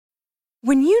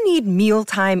When you need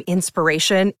mealtime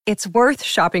inspiration, it's worth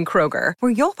shopping Kroger,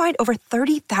 where you'll find over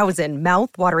 30,000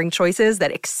 mouth-watering choices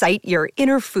that excite your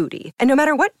inner foodie. And no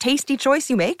matter what tasty choice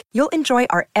you make, you'll enjoy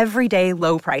our everyday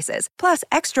low prices, plus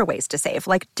extra ways to save,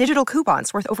 like digital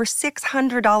coupons worth over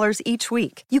 $600 each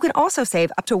week. You can also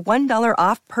save up to $1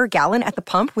 off per gallon at the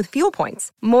pump with fuel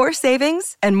points. More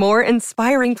savings and more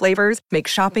inspiring flavors make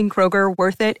shopping Kroger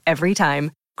worth it every time.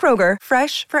 Kroger,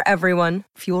 fresh for everyone.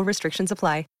 Fuel restrictions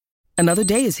apply. Another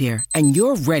day is here, and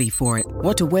you're ready for it.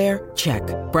 What to wear? Check.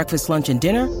 Breakfast, lunch, and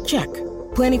dinner? Check.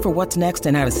 Planning for what's next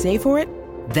and how to save for it?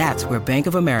 That's where Bank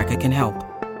of America can help.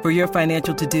 For your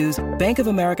financial to-dos, Bank of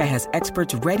America has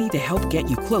experts ready to help get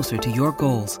you closer to your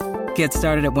goals. Get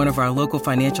started at one of our local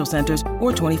financial centers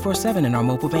or 24/7 in our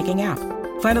mobile banking app.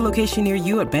 Find a location near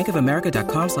you at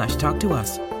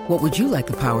bankofamerica.com/talktous. What would you like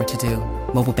the power to do?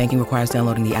 Mobile banking requires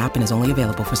downloading the app and is only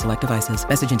available for select devices.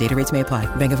 Message and data rates may apply.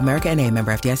 Bank of America N.A.,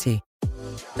 member FDIC.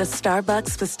 The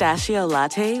Starbucks Pistachio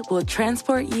Latte will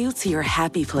transport you to your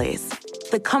happy place.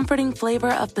 The comforting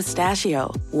flavor of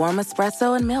pistachio, warm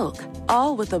espresso, and milk,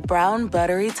 all with a brown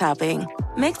buttery topping.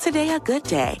 Make today a good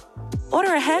day.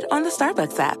 Order ahead on the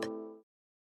Starbucks app.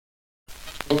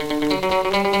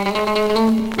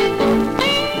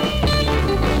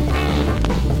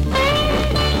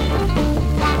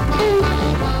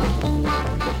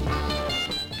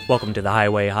 Welcome to the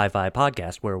Highway Hi-Fi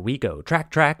podcast, where we go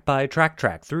track by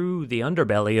track through the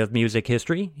underbelly of music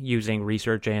history, using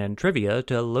research and trivia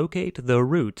to locate the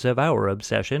roots of our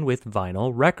obsession with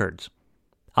vinyl records.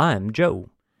 I'm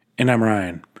Joe. And I'm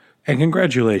Ryan. And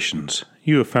congratulations,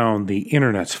 you have found the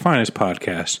internet's finest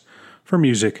podcast for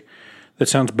music that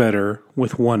sounds better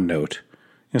with one note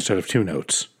instead of two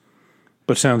notes,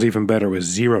 but sounds even better with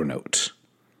zero notes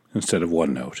instead of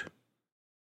one note.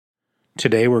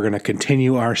 Today we're going to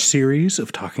continue our series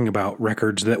of talking about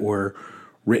records that were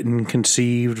written,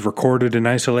 conceived, recorded in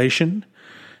isolation.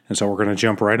 And so we're going to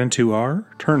jump right into our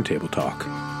turntable talk.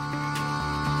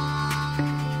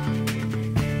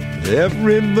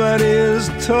 Everybody's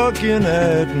talking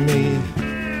at me.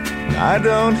 I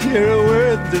don't hear a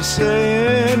word they're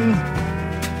saying.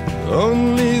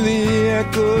 Only the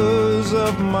echoes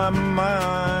of my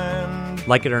mind.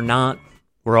 Like it or not,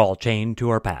 we're all chained to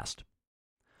our past.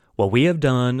 What we have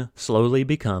done slowly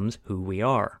becomes who we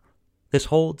are. This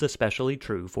holds especially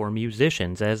true for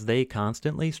musicians as they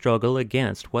constantly struggle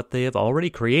against what they have already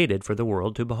created for the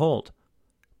world to behold.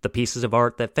 The pieces of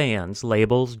art that fans,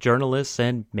 labels, journalists,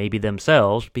 and maybe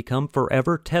themselves become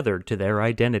forever tethered to their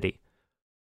identity.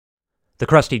 The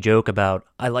crusty joke about,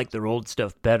 "I like their old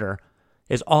stuff better,"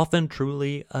 is often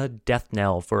truly a death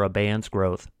knell for a band's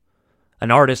growth.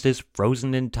 An artist is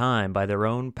frozen in time by their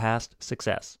own past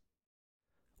success.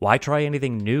 Why try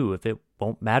anything new if it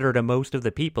won't matter to most of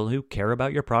the people who care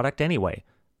about your product anyway?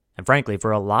 And frankly,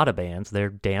 for a lot of bands,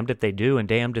 they're damned if they do and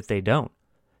damned if they don't.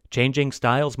 Changing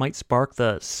styles might spark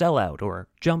the sellout or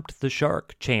jumped the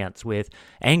shark chants with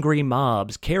angry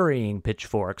mobs carrying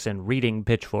pitchforks and reading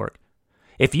Pitchfork.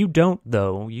 If you don't,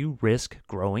 though, you risk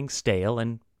growing stale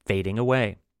and fading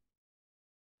away.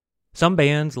 Some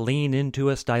bands lean into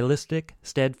a stylistic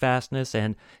steadfastness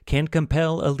and can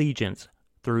compel allegiance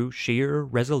through sheer,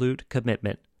 resolute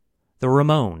commitment. The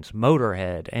Ramones,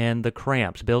 Motorhead, and the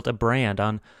Cramps built a brand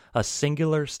on a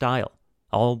singular style,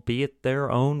 albeit their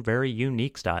own very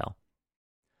unique style.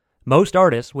 Most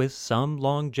artists with some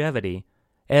longevity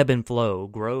ebb and flow,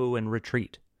 grow and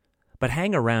retreat, but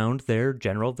hang around their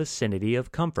general vicinity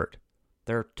of comfort.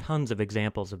 There are tons of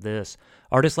examples of this.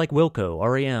 Artists like Wilco,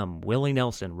 R.E.M., Willie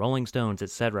Nelson, Rolling Stones,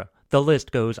 etc. The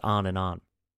list goes on and on.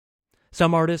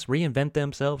 Some artists reinvent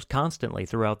themselves constantly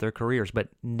throughout their careers, but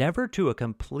never to a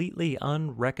completely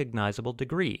unrecognizable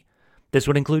degree. This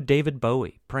would include David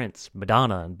Bowie, Prince,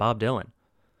 Madonna, and Bob Dylan.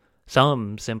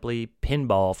 Some simply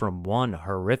pinball from one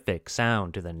horrific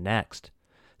sound to the next.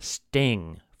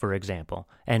 Sting, for example,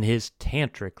 and his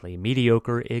tantrically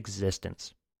mediocre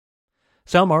existence.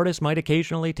 Some artists might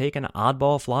occasionally take an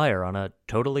oddball flyer on a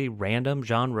totally random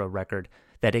genre record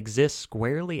that exists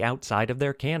squarely outside of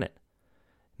their canon.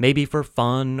 Maybe for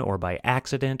fun or by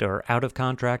accident or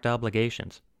out-of-contract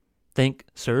obligations. Think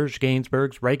Serge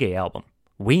Gainsbourg's reggae album,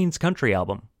 Ween's country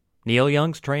album, Neil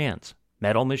Young's trance,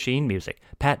 Metal Machine Music,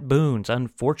 Pat Boone's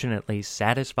unfortunately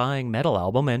satisfying metal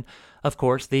album, and, of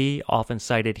course, the often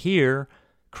cited here,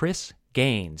 Chris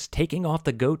Gaines taking off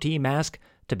the goatee mask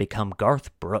to become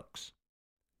Garth Brooks.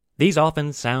 These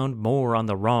often sound more on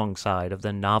the wrong side of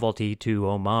the novelty to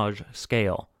homage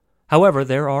scale. However,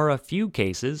 there are a few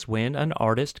cases when an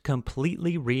artist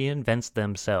completely reinvents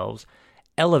themselves,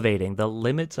 elevating the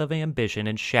limits of ambition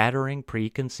and shattering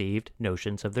preconceived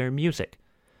notions of their music.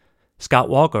 Scott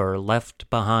Walker left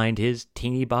behind his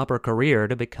teeny bopper career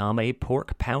to become a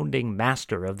pork-pounding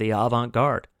master of the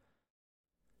avant-garde.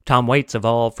 Tom Waits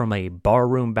evolved from a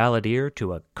barroom balladeer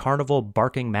to a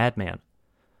carnival-barking madman.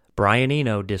 Brian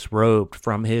Eno disrobed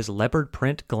from his leopard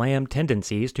print glam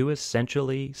tendencies to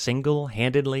essentially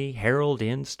single-handedly herald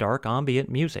in stark ambient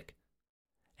music.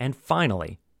 And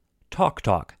finally, Talk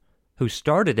Talk, who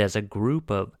started as a group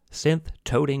of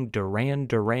synth-toting Duran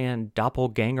Duran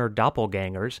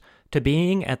doppelgangers to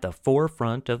being at the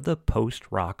forefront of the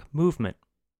post-rock movement.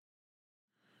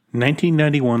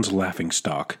 1991's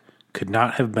Laughingstock could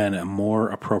not have been a more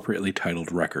appropriately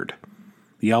titled record.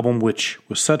 The album, which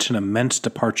was such an immense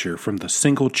departure from the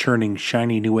single-churning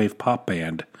shiny new wave pop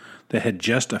band that had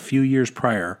just a few years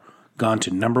prior gone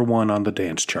to number one on the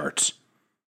dance charts.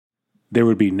 There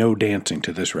would be no dancing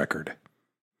to this record.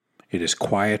 It is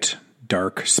quiet,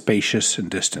 dark, spacious,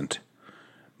 and distant.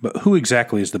 But who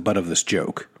exactly is the butt of this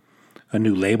joke? A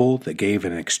new label that gave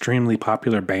an extremely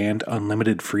popular band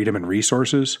unlimited freedom and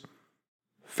resources?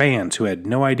 Fans who had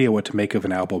no idea what to make of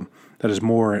an album that is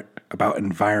more about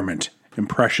environment,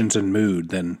 impressions, and mood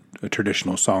than a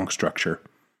traditional song structure?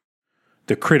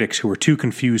 The critics who were too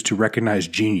confused to recognize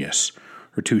genius,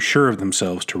 or too sure of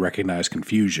themselves to recognize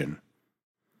confusion?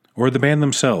 Or the band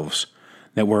themselves,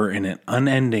 that were in an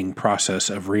unending process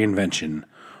of reinvention,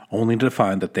 only to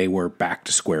find that they were back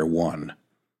to square one.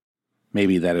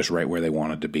 Maybe that is right where they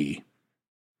wanted to be.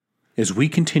 As we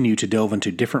continue to delve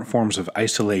into different forms of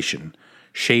isolation,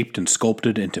 shaped and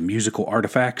sculpted into musical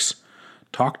artifacts,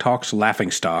 Talk Talk's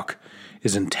Laughingstock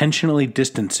is intentionally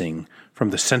distancing from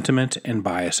the sentiment and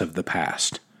bias of the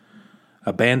past.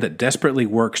 A band that desperately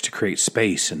works to create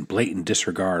space and blatant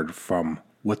disregard from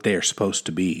what they are supposed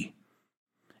to be.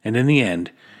 And in the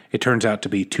end, it turns out to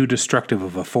be too destructive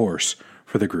of a force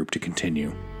for the group to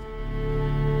continue.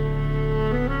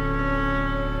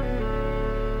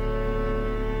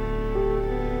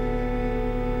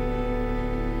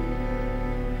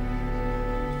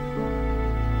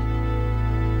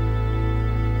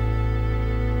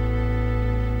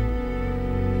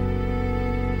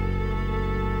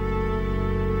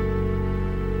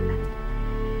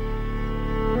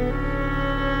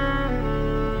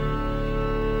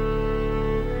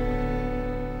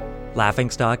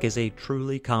 Laughingstock is a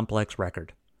truly complex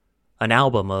record, an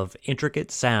album of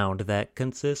intricate sound that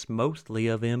consists mostly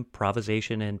of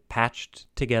improvisation and patched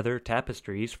together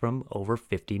tapestries from over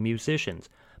 50 musicians,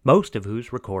 most of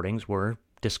whose recordings were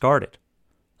discarded.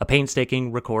 A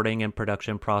painstaking recording and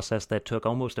production process that took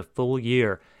almost a full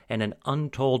year and an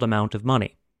untold amount of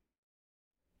money.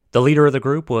 The leader of the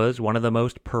group was one of the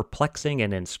most perplexing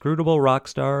and inscrutable rock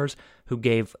stars who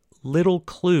gave little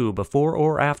clue before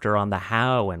or after on the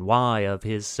how and why of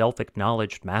his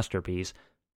self-acknowledged masterpiece.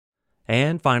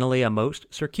 And finally, a most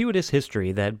circuitous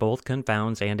history that both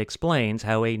confounds and explains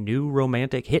how a new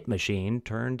romantic hit machine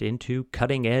turned into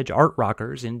cutting-edge art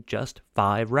rockers in just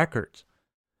 5 records.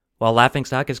 While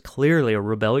Laughingstock is clearly a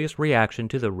rebellious reaction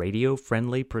to the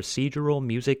radio-friendly procedural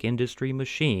music industry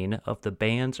machine of the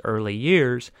band's early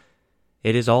years,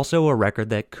 it is also a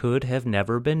record that could have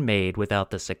never been made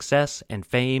without the success and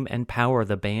fame and power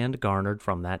the band garnered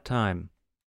from that time.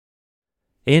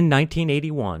 In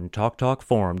 1981, Talk Talk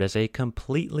formed as a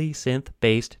completely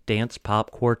synth-based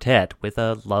dance-pop quartet with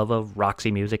a love of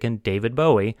Roxy Music and David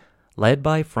Bowie, led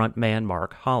by frontman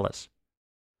Mark Hollis.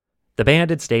 The band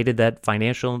had stated that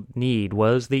financial need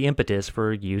was the impetus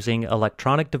for using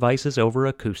electronic devices over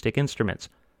acoustic instruments.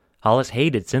 Hollis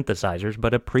hated synthesizers,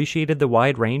 but appreciated the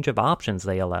wide range of options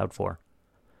they allowed for.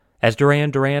 As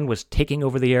Duran Duran was taking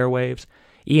over the airwaves,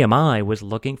 EMI was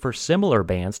looking for similar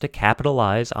bands to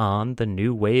capitalize on the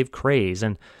new wave craze,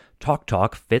 and Talk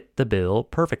Talk fit the bill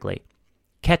perfectly.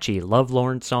 Catchy,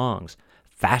 lovelorn songs,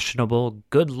 fashionable,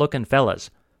 good-looking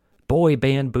fellas, boy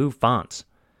band bouffants,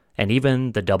 and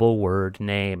even the double-word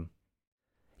name.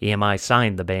 EMI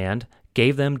signed the band,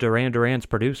 gave them Duran Duran's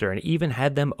producer, and even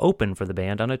had them open for the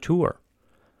band on a tour.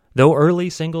 Though early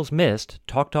singles missed,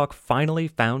 Talk Talk finally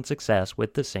found success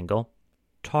with the single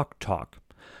Talk Talk,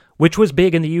 which was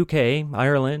big in the UK,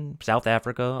 Ireland, South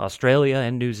Africa, Australia,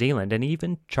 and New Zealand, and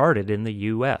even charted in the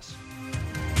US.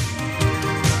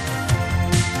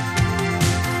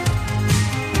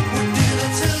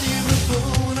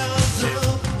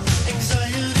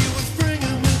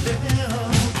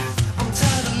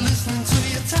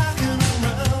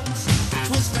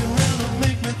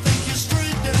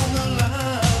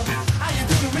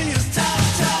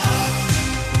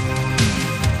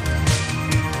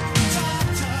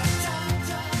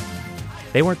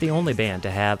 They weren't the only band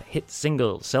to have hit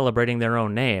singles celebrating their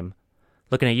own name.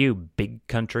 Looking at you, Big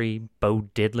Country, Bo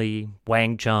Diddley,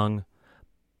 Wang Chung.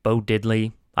 Bo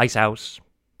Diddley, Ice House,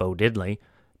 Bo Diddley,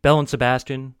 Belle and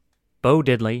Sebastian, Bo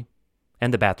Diddley,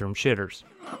 and the Bathroom Shitters.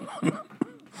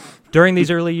 During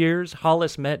these early years,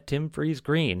 Hollis met Tim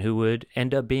Friese-Greene, who would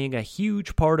end up being a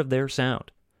huge part of their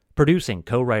sound, producing,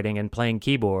 co-writing, and playing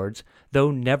keyboards,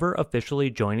 though never officially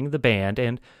joining the band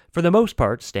and, for the most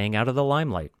part, staying out of the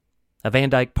limelight. A Van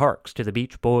Dyke Parks to the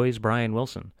Beach Boys' Brian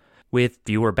Wilson, with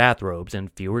fewer bathrobes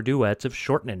and fewer duets of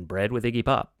shortening bread with Iggy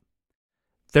Pop.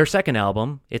 Their second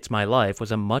album, It's My Life,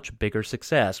 was a much bigger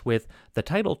success, with the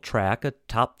title track a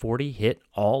top 40 hit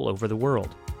all over the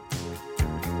world.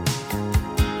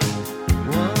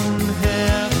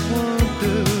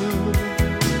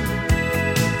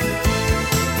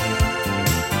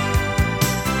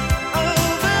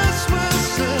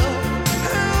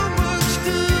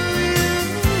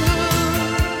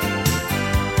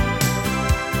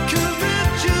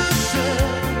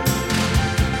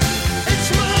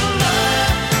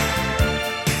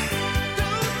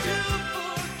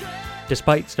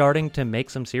 Despite starting to make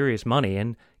some serious money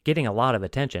and getting a lot of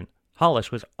attention, Hollis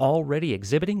was already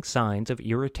exhibiting signs of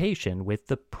irritation with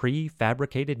the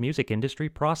prefabricated music industry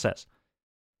process.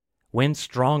 When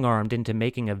strong-armed into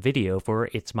making a video for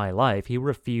It's My Life, he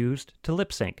refused to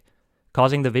lip-sync,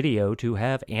 causing the video to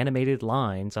have animated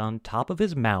lines on top of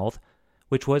his mouth,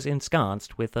 which was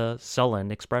ensconced with a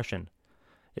sullen expression.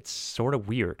 It's sort of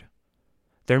weird.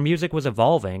 Their music was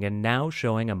evolving and now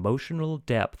showing emotional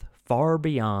depth far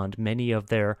beyond many of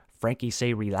their Frankie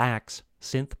Say Relax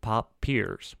synth-pop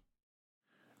peers.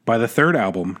 By the third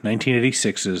album,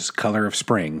 1986's Color of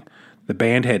Spring, the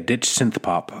band had ditched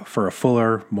synth-pop for a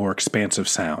fuller, more expansive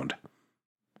sound.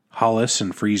 Hollis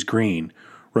and Friese-Greene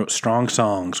wrote strong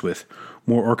songs with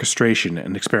more orchestration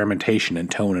and experimentation in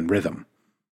tone and rhythm.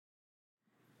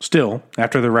 Still,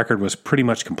 after the record was pretty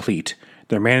much complete,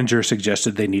 their manager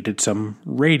suggested they needed some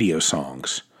radio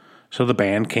songs, so the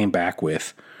band came back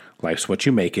with Life's What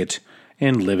You Make It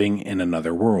and Living in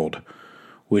Another World,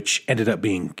 which ended up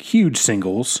being huge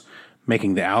singles,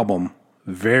 making the album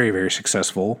very, very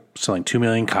successful, selling 2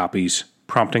 million copies,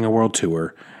 prompting a world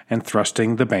tour, and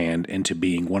thrusting the band into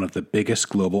being one of the biggest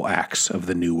global acts of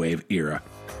the new wave era.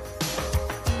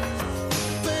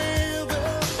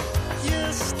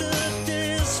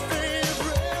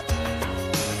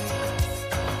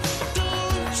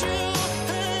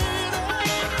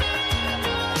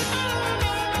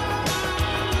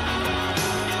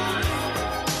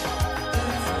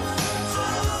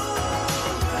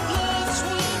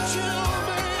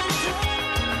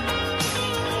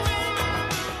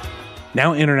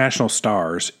 Now international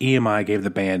stars, EMI gave the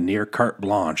band near carte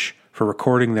blanche for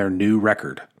recording their new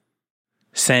record,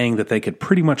 saying that they could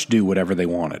pretty much do whatever they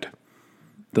wanted.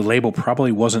 The label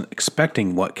probably wasn't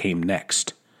expecting what came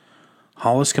next.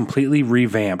 Hollis completely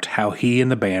revamped how he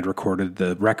and the band recorded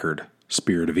the record,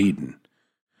 Spirit of Eden.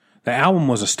 The album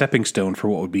was a stepping stone for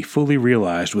what would be fully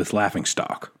realized with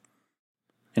Laughingstock.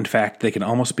 In fact, they can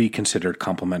almost be considered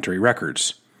complementary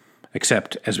records,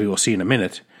 except, as we will see in a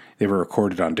minute, they were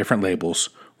recorded on different labels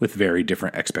with very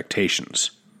different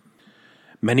expectations.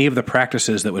 Many of the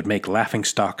practices that would make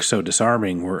Laughingstock so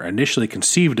disarming were initially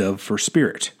conceived of for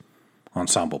Spirit.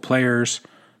 Ensemble players,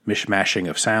 mishmashing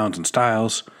of sounds and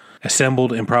styles,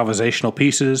 assembled improvisational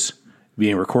pieces,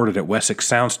 being recorded at Wessex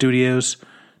Sound Studios,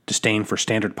 disdain for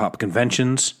standard pop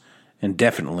conventions, and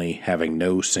definitely having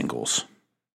no singles.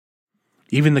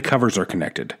 Even the covers are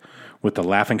connected, with the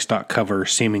Laughingstock cover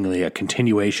seemingly a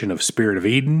continuation of Spirit of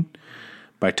Eden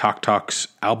by Talk Talk's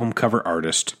album cover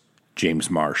artist, James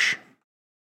Marsh.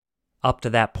 Up to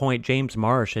that point, James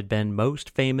Marsh had been most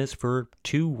famous for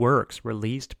 2 works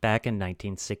released back in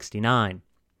 1969.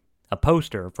 A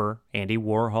poster for Andy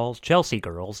Warhol's Chelsea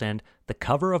Girls and the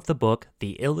cover of the book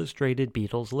The Illustrated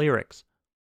Beatles Lyrics.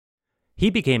 He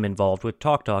became involved with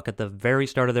Talk Talk at the very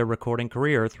start of their recording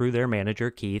career through their manager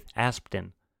Keith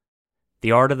Aspden.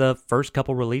 The art of the first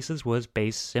couple releases was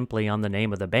based simply on the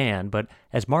name of the band, but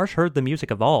as Marsh heard the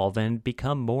music evolve and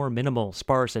become more minimal,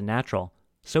 sparse, and natural,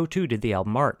 so too did the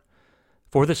album art.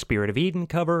 For the Spirit of Eden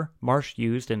cover, Marsh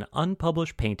used an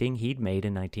unpublished painting he'd made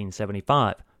in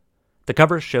 1975. The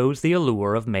cover shows the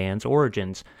allure of man's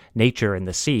origins, nature and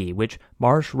the sea, which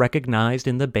Marsh recognized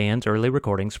in the band's early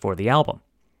recordings for the album.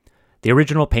 The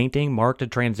original painting marked a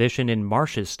transition in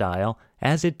Marsh's style,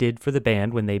 as it did for the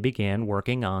band when they began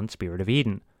working on Spirit of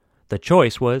Eden. The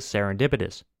choice was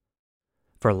serendipitous.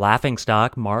 For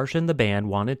Laughingstock, Marsh and the band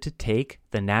wanted to take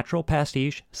the natural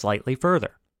pastiche slightly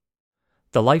further.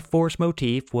 The life force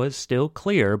motif was still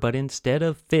clear, but instead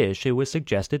of fish, it was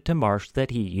suggested to Marsh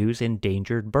that he use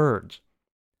endangered birds.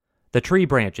 The tree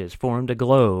branches formed a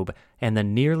globe, and the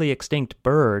nearly extinct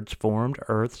birds formed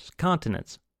Earth's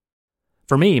continents.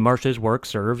 For me, Marsh's work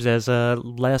serves as a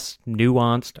less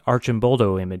nuanced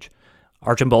Arcimboldo image.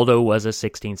 Arcimboldo was a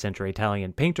 16th century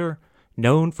Italian painter,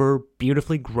 known for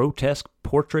beautifully grotesque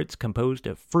portraits composed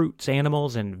of fruits,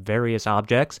 animals, and various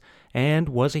objects, and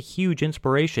was a huge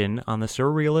inspiration on the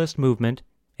Surrealist movement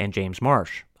and James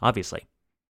Marsh, obviously.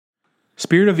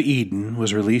 Spirit of Eden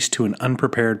was released to an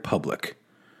unprepared public,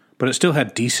 but it still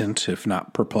had decent, if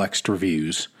not perplexed,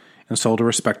 reviews, and sold a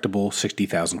respectable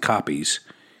 60,000 copies,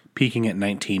 peaking at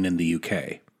 19 in the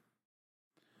UK.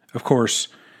 Of course,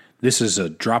 this is a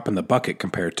drop in the bucket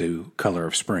compared to Color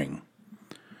of Spring.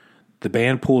 The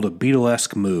band pulled a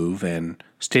Beatlesque move and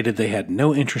stated they had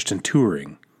no interest in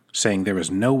touring, saying there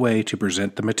was no way to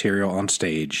present the material on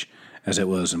stage as it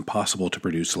was impossible to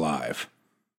produce live.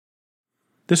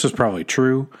 This was probably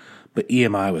true, but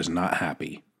EMI was not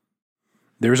happy.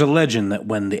 There is a legend that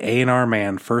when the A&R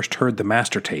man first heard the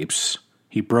master tapes,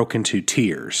 he broke into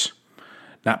tears,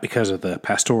 not because of the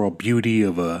pastoral beauty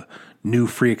of a new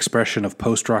free expression of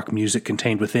post-rock music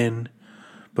contained within,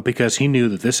 but because he knew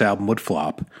that this album would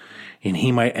flop, and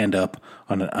he might end up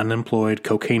on an unemployed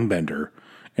cocaine bender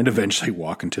and eventually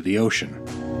walk into the ocean.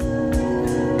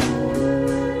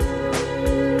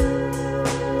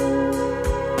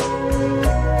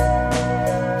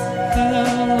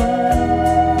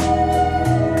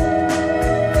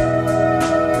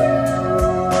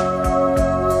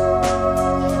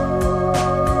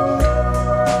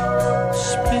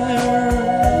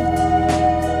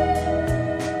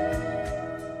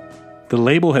 The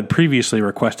label had previously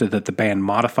requested that the band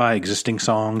modify existing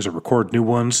songs or record new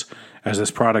ones, as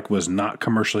this product was not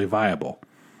commercially viable.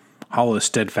 Hollis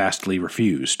steadfastly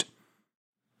refused.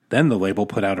 Then the label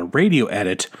put out a radio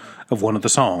edit of one of the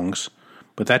songs,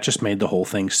 but that just made the whole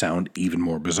thing sound even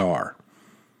more bizarre.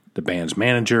 The band's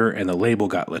manager and the label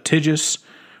got litigious,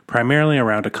 primarily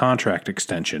around a contract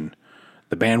extension.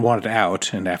 The band wanted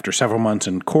out, and after several months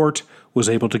in court, was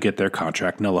able to get their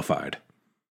contract nullified.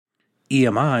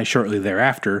 EMI, shortly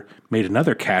thereafter, made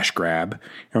another cash grab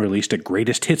and released a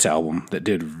greatest hits album that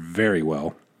did very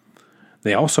well.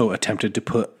 They also attempted to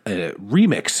put a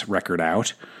remix record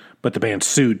out, but the band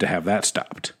sued to have that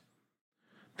stopped.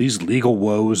 These legal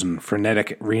woes and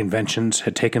frenetic reinventions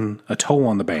had taken a toll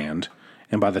on the band,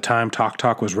 and by the time Talk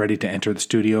Talk was ready to enter the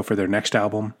studio for their next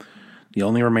album, the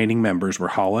only remaining members were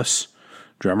Hollis,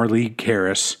 drummer Lee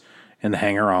Harris, and the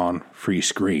hanger-on Free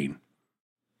Screen.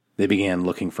 They began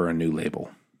looking for a new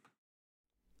label.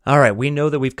 All right, we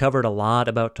know that we've covered a lot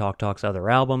about Talk Talk's other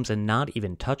albums and not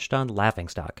even touched on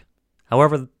Laughingstock.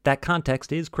 However, that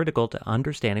context is critical to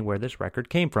understanding where this record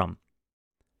came from.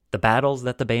 The battles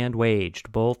that the band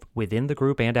waged, both within the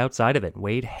group and outside of it,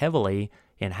 weighed heavily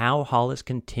in how Hollis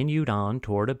continued on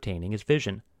toward obtaining his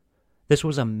vision. This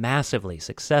was a massively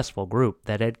successful group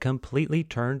that had completely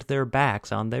turned their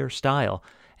backs on their style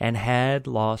and had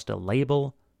lost a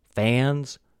label,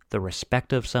 fans, the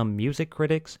respect of some music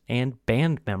critics, and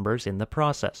band members in the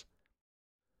process.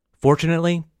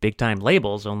 Fortunately, big-time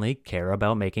labels only care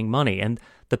about making money, and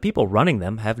the people running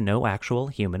them have no actual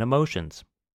human emotions.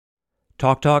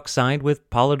 Talk Talk signed with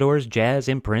Polydor's jazz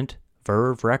imprint,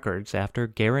 Verve Records, after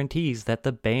guarantees that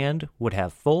the band would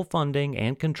have full funding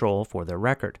and control for their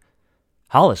record.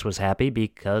 Hollis was happy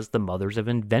because the Mothers of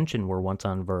Invention were once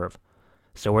on Verve.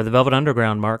 So were the Velvet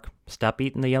Underground, Mark. Stop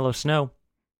eating the yellow snow.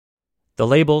 The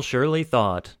label surely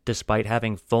thought, despite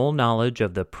having full knowledge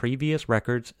of the previous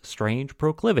record's strange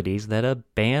proclivities, that a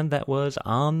band that was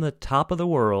on the top of the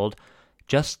world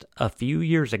just a few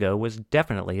years ago was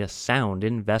definitely a sound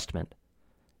investment.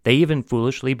 They even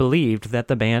foolishly believed that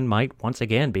the band might once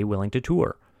again be willing to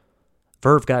tour.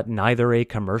 Verve got neither a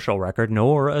commercial record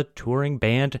nor a touring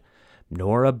band,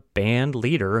 nor a band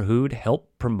leader who'd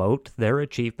help promote their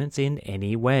achievements in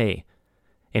any way.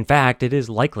 In fact, it is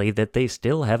likely that they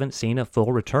still haven't seen a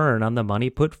full return on the money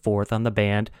put forth on the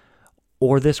band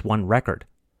or this one record.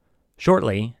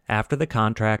 Shortly after the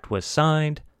contract was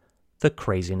signed, the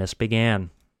craziness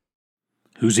began.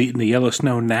 Who's eating the yellow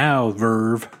snow now,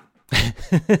 Verve?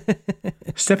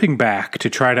 Stepping back to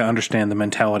try to understand the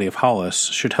mentality of Hollis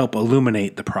should help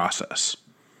illuminate the process.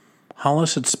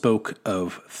 Hollis had spoke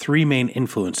of three main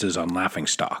influences on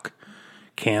Laughingstock: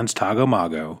 Can's Tago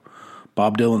Mago,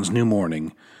 Bob Dylan's New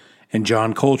Morning, and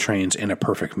John Coltrane's In a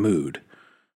Perfect Mood.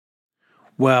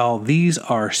 While these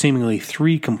are seemingly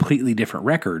three completely different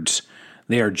records,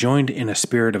 they are joined in a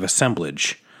spirit of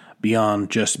assemblage, beyond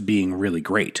just being really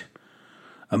great.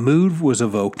 A mood was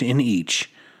evoked in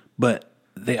each, but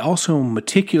they also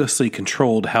meticulously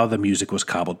controlled how the music was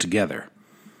cobbled together.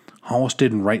 Hollis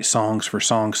didn't write songs for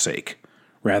song's sake.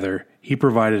 Rather, he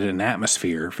provided an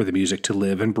atmosphere for the music to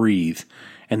live and breathe,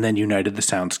 and then united the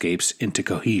soundscapes into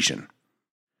cohesion.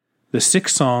 The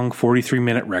 6-song,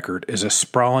 43-minute record is a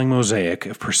sprawling mosaic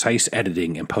of precise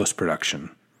editing and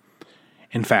post-production.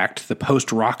 In fact, the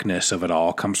post-rockness of it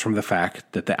all comes from the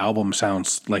fact that the album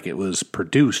sounds like it was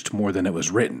produced more than it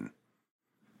was written.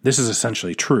 This is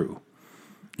essentially true.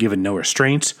 Given no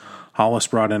restraints, Hollis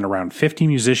brought in around 50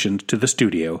 musicians to the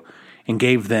studio and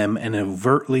gave them an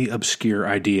overtly obscure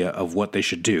idea of what they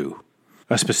should do,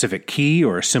 a specific key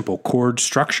or a simple chord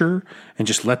structure, and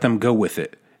just let them go with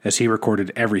it as he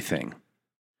recorded everything.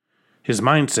 His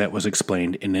mindset was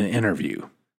explained in an interview.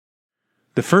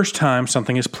 The first time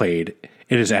something is played,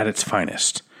 it is at its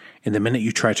finest, and the minute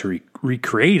you try to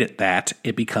recreate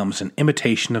it becomes an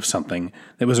imitation of something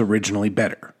that was originally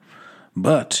better.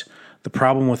 But the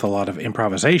problem with a lot of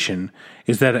improvisation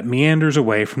is that it meanders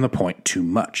away from the point too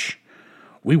much.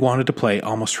 We wanted to play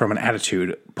almost from an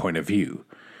attitude point of view,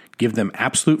 give them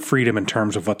absolute freedom in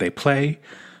terms of what they play,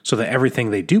 so that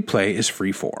everything they do play is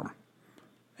free form.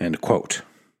 End quote.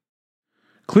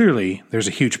 Clearly, there's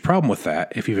a huge problem with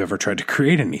that if you've ever tried to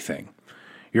create anything.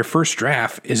 Your first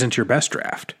draft isn't your best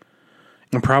draft.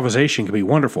 Improvisation can be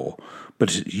wonderful, but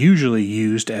it's usually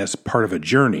used as part of a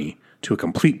journey to a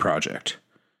complete project.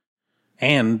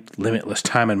 And limitless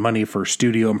time and money for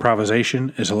studio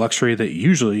improvisation is a luxury that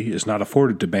usually is not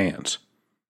afforded to bands.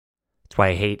 That's why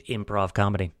I hate improv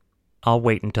comedy. I'll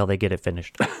wait until they get it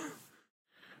finished.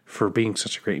 For being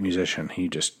such a great musician, he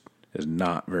just is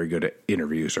not very good at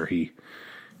interviews, or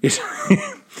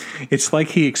it's like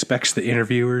he expects the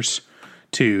interviewers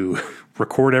to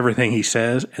record everything he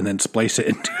says and then splice it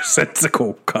into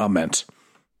sensical comments.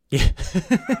 Yeah.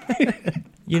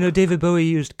 David Bowie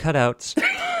used cutouts,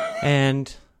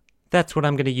 and that's what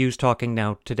I'm going to use talking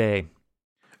now today.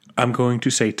 I'm going to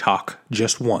say talk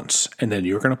just once, and then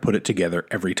you're going to put it together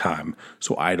every time,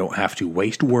 so I don't have to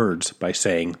waste words by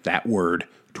saying that word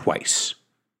twice.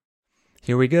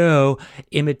 Here we go.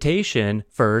 Imitation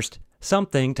first,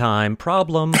 something time,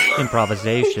 problem,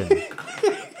 improvisation.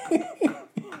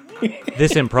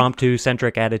 This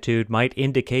impromptu-centric attitude might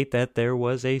indicate that there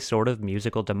was a sort of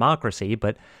musical democracy,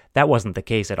 but that wasn't the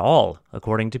case at all,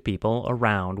 according to people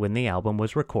around when the album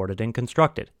was recorded and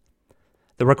constructed.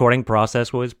 The recording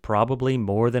process was probably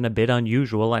more than a bit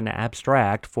unusual and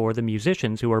abstract for the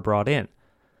musicians who were brought in.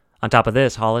 On top of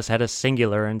this, Hollis had a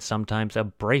singular and sometimes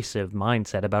abrasive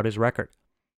mindset about his record.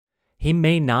 He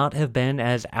may not have been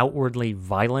as outwardly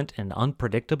violent and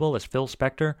unpredictable as Phil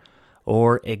Spector,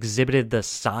 or exhibited the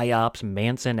psyops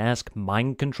Manson-esque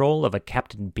mind control of a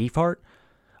Captain Beefheart,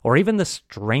 or even the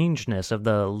strangeness of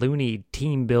the loony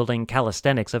team-building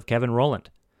calisthenics of Kevin Rowland.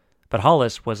 But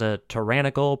Hollis was a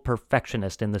tyrannical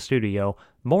perfectionist in the studio,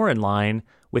 more in line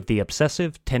with the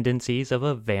obsessive tendencies of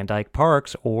a Van Dyke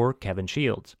Parks or Kevin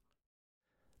Shields.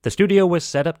 The studio was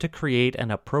set up to create an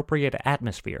appropriate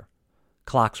atmosphere.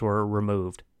 Clocks were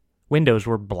removed, windows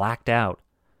were blacked out,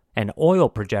 and oil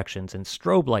projections and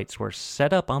strobe lights were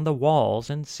set up on the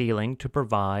walls and ceiling to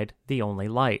provide the only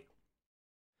light.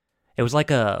 It was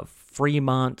like a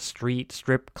Fremont Street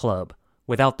strip club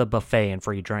without the buffet and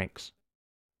free drinks.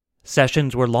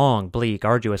 Sessions were long, bleak,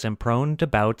 arduous, and prone to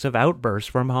bouts of outbursts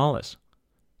from Hollis.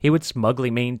 He would smugly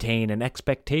maintain an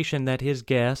expectation that his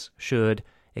guests should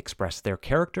express their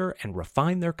character and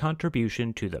refine their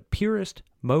contribution to the purest,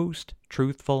 most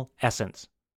truthful essence.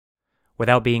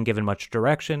 Without being given much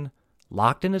direction,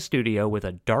 locked in a studio with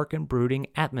a dark and brooding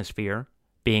atmosphere,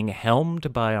 being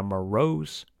helmed by a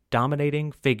morose,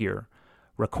 dominating figure,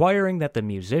 requiring that the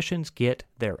musicians get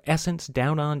their essence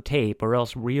down on tape or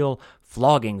else real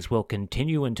floggings will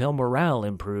continue until morale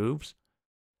improves.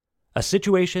 A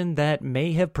situation that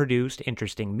may have produced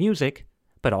interesting music,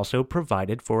 but also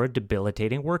provided for a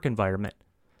debilitating work environment.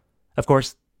 Of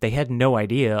course, they had no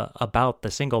idea about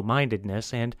the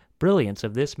single-mindedness and brilliance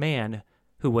of this man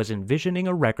who was envisioning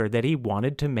a record that he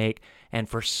wanted to make and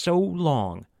for so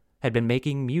long had been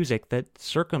making music that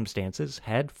circumstances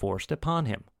had forced upon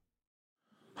him.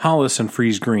 Hollis and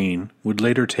Freeze Green would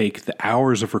later take the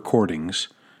hours of recordings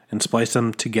and splice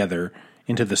them together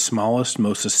into the smallest,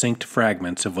 most succinct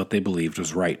fragments of what they believed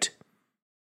was right.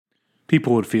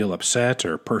 People would feel upset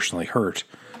or personally hurt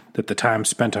that the time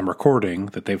spent on recording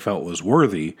that they felt was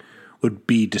worthy would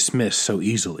be dismissed so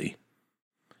easily.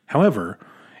 However,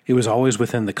 it was always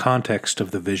within the context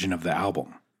of the vision of the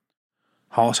album.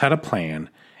 Hollis had a plan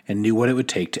and knew what it would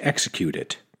take to execute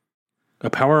it. A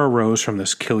power arose from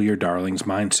this kill your darlings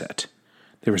mindset.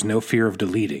 There was no fear of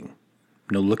deleting,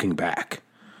 no looking back,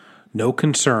 no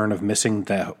concern of missing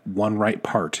that one right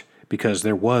part because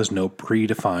there was no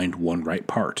predefined one right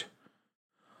part.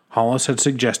 Hollis had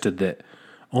suggested that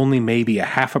only maybe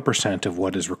 0.5% of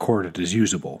what is recorded is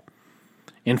usable.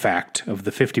 In fact, of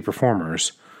the 50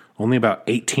 performers, Only about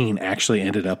 18 actually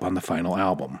ended up on the final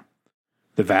album.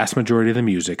 The vast majority of the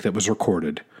music that was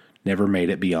recorded never made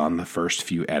it beyond the first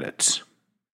few edits.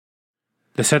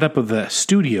 The setup of the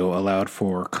studio allowed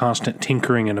for constant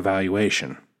tinkering and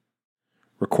evaluation.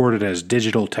 Recorded as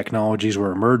digital technologies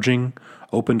were emerging,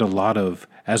 opened a lot of,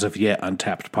 as of yet,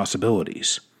 untapped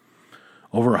possibilities.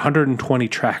 Over 120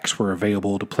 tracks were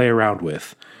available to play around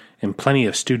with, and plenty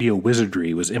of studio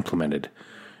wizardry was implemented,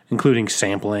 including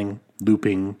sampling,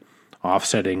 looping,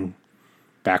 offsetting,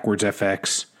 backwards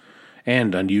FX,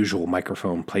 and unusual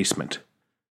microphone placement.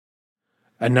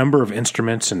 A number of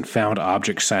instruments and found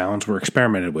object sounds were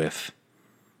experimented with.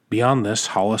 Beyond this,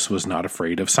 Hollis was not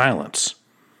afraid of silence,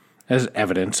 as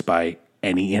evidenced by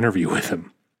any interview with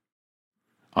him.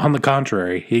 On the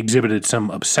contrary, he exhibited some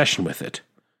obsession with it.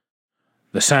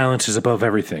 The silence is above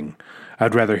everything.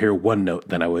 I'd rather hear one note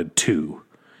than I would two,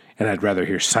 and I'd rather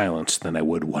hear silence than I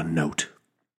would one note.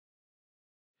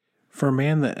 For a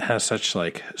man that has such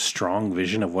strong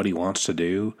vision of what he wants to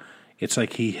do, it's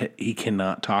like he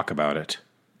cannot talk about it.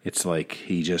 It's like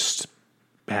he just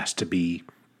has to be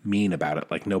mean about it,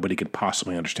 like nobody could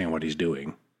possibly understand what he's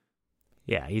doing.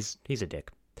 Yeah, he's a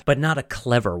dick. But not a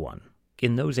clever one.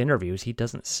 In those interviews, he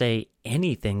doesn't say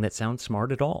anything that sounds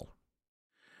smart at all.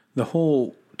 The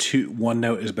whole one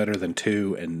note is better than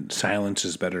two and silence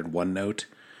is better than one note,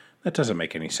 that doesn't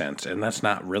make any sense. And that's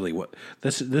not really what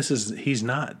this is. He's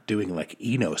not doing like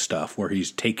Eno stuff where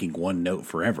he's taking one note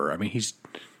forever. I mean,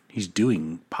 he's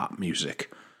doing pop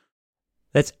music.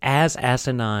 That's as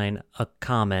asinine a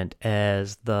comment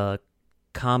as the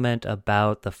comment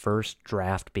about the first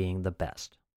draft being the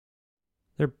best.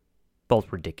 They're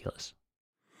both ridiculous.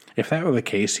 If that were the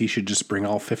case, he should just bring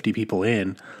all 50 people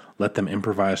in, let them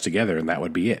improvise together, and that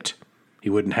would be it. He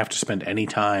wouldn't have to spend any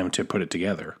time to put it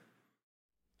together.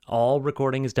 All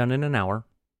recording is done in an hour.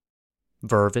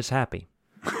 Verve is happy.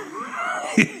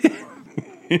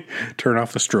 Turn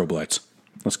off the strobe lights.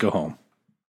 Let's go home.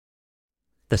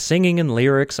 The singing and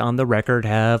lyrics on the record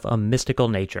have a mystical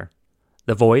nature.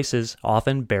 The voice is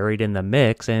often buried in the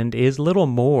mix and is little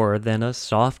more than a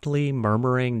softly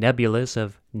murmuring nebulous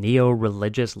of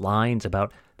neo-religious lines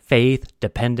about faith,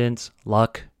 dependence,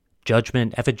 luck,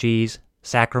 judgment, effigies,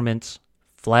 sacraments,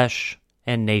 flesh,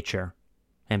 and nature,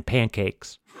 and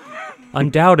pancakes.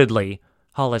 Undoubtedly,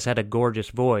 Hollis had a gorgeous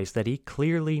voice that he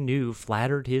clearly knew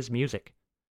flattered his music.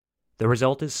 The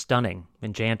result is stunning,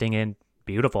 enchanting, and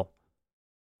beautiful.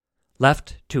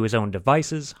 Left to his own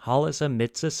devices, Hollis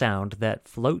emits a sound that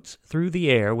floats through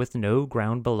the air with no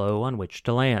ground below on which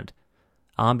to land.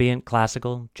 Ambient,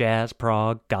 classical, jazz,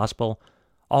 prog, gospel,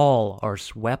 all are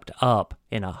swept up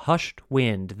in a hushed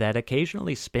wind that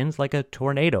occasionally spins like a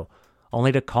tornado,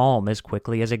 only to calm as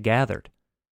quickly as it gathered.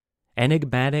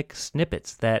 Enigmatic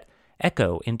snippets that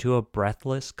echo into a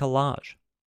breathless collage.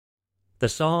 The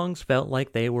songs felt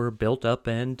like they were built up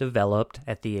and developed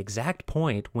at the exact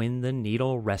point when the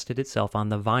needle rested itself on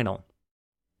the vinyl.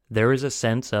 There is a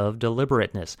sense of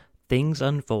deliberateness. Things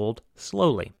unfold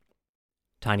slowly.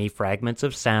 Tiny fragments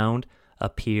of sound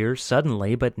appear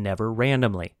suddenly but never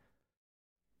randomly.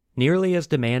 Nearly as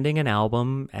demanding an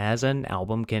album as an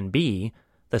album can be,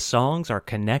 the songs are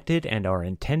connected and are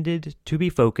intended to be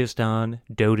focused on,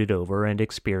 doted over, and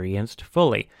experienced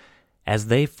fully, as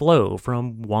they flow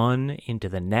from one into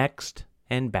the next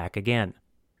and back again.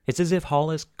 It's as if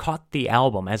Hollis caught the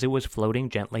album as it was floating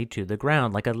gently to the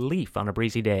ground like a leaf on a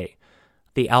breezy day.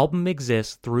 The album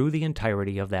exists through the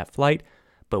entirety of that flight,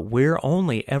 but we're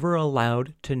only ever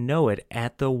allowed to know it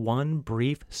at the one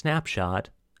brief snapshot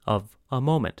of a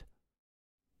moment.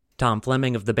 Tom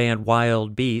Fleming of the band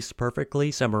Wild Beast perfectly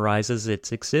summarizes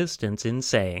its existence in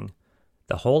saying,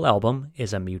 "The whole album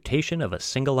is a mutation of a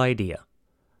single idea.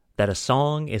 That a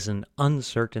song is an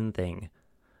uncertain thing.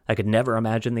 I could never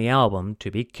imagine the album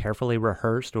to be carefully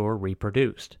rehearsed or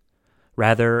reproduced.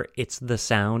 Rather, it's the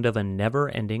sound of a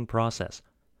never-ending process.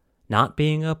 Not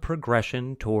being a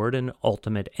progression toward an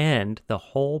ultimate end, the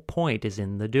whole point is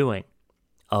in the doing,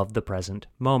 of the present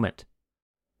moment."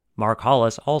 Mark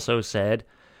Hollis also said,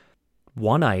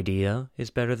 "One idea is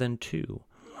better than two,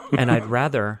 and I'd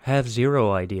rather have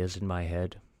 0 ideas in my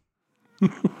head."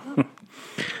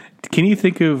 Can you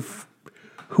think of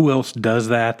who else does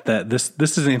that? This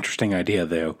is an interesting idea,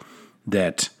 though,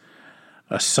 that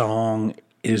a song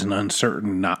is an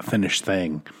uncertain, not finished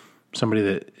thing.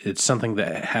 It's something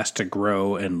that has to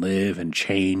grow and live and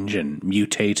change and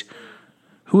mutate.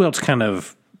 Who else kind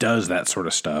of does that sort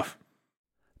of stuff?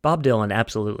 Bob Dylan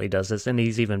absolutely does this, and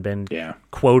he's even been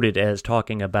quoted as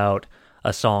talking about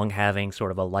a song having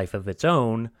sort of a life of its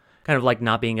own, kind of like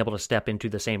not being able to step into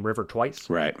the same river twice.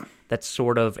 Right. That's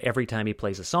sort of every time he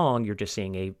plays a song, you're just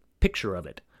seeing a picture of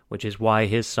it, which is why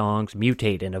his songs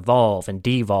mutate and evolve and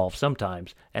devolve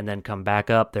sometimes, and then come back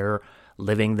up. They're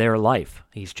living their life.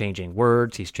 He's changing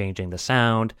words, he's changing the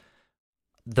sound.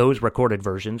 Those recorded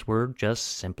versions were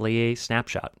just simply a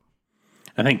snapshot.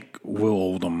 I think Will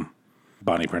Oldham,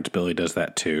 Bonnie Prince Billy, does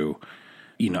that too.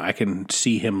 I can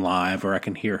see him live, or I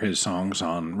can hear his songs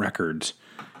on records,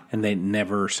 and they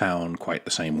never sound quite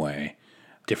the same way.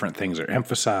 Different things are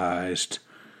emphasized.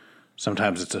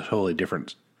 Sometimes it's a totally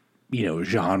different,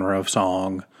 genre of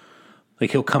song.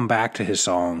 Like, he'll come back to his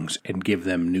songs and give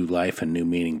them new life and new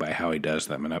meaning by how he does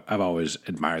them. And I've always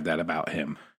admired that about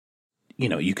him.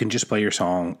 You can just play your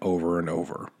song over and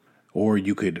over, or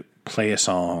you could play a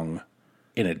song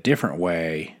in a different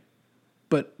way,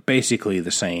 but basically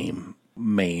the same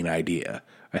main idea.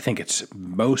 I think it's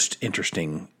most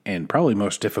interesting and probably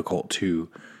most difficult to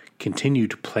continue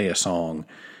to play a song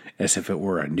as if it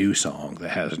were a new song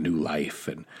that has new life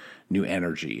and new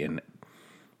energy and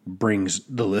brings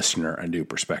the listener a new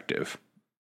perspective.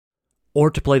 Or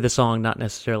to play the song not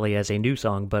necessarily as a new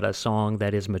song, but a song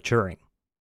that is maturing.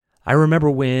 I remember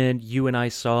when you and I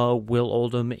saw Will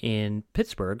Oldham in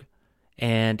Pittsburgh,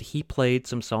 and he played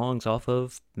some songs off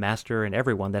of Master and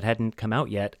Everyone that hadn't come out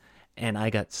yet, and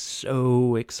I got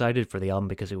so excited for the album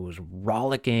because it was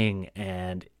rollicking,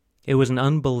 and it was an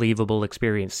unbelievable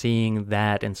experience seeing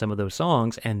that in some of those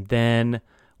songs. And then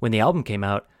when the album came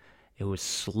out, it was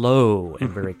slow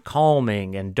and very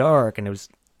calming and dark, and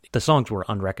the songs were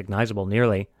unrecognizable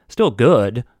nearly. Still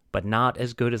good, but not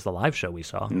as good as the live show we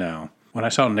saw. No. When I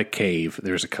saw Nick Cave,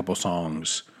 there's a couple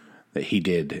songs that he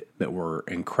did that were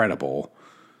incredible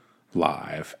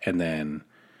live. And then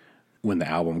when the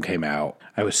album came out,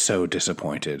 I was so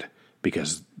disappointed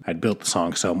because I'd built the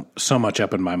song so much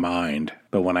up in my mind.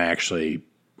 But when I actually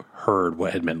heard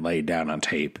what had been laid down on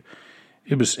tape,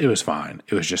 it was fine.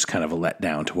 It was just kind of a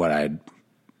letdown to what I'd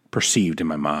perceived in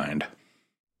my mind.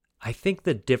 I think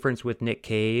the difference with Nick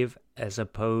Cave as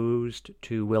opposed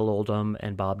to Will Oldham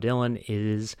and Bob Dylan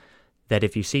is that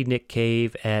if you see Nick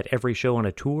Cave at every show on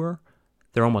a tour,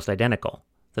 they're almost identical.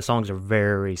 The songs are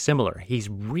very similar. He's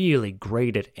really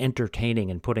great at entertaining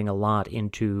and putting a lot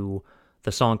into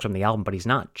the songs from the album, but he's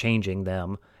not changing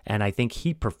them, and I think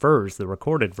he prefers the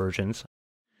recorded versions.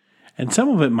 And some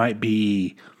of it might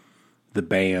be the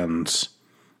bands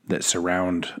that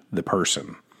surround the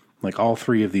person. Like all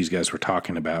three of these guys we're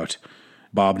talking about,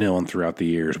 Bob Dylan throughout the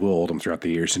years, Will Oldham throughout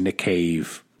the years, and Nick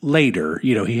Cave later.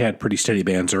 He had pretty steady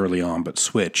bands early on, but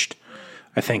switched.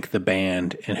 I think the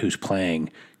band and who's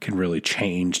playing can really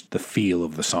change the feel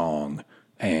of the song.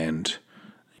 And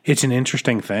it's an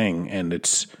interesting thing, and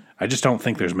I just don't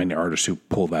think there's many artists who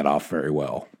pull that off very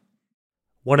well.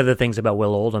 One of the things about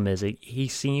Will Oldham is he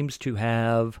seems to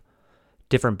have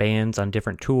different bands on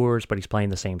different tours, but he's playing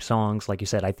the same songs. Like you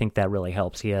said, I think that really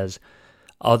helps. He has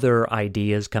other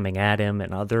ideas coming at him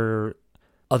and other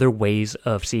ways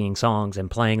of seeing songs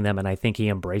and playing them, and I think he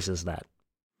embraces that.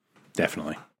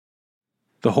 Definitely.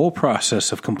 The whole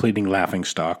process of completing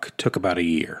Laughingstock took about a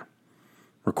year.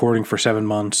 Recording for 7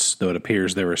 months, though it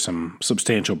appears there were some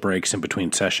substantial breaks in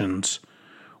between sessions,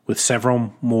 with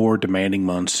several more demanding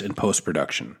months in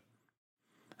post-production.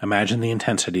 Imagine the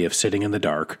intensity of sitting in the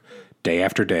dark, day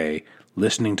after day,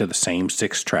 listening to the same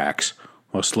 6 tracks,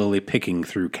 while slowly picking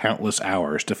through countless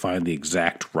hours to find the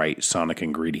exact right sonic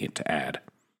ingredient to add.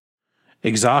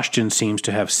 Exhaustion seems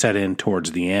to have set in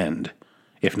towards the end,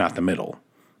 if not the middle,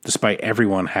 despite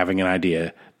everyone having an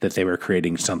idea that they were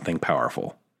creating something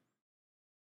powerful.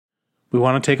 We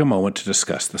want to take a moment to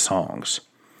discuss the songs.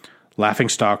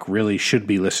 Laughingstock really should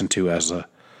be listened to as a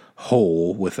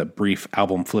whole, with a brief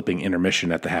album-flipping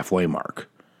intermission at the halfway mark.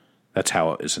 That's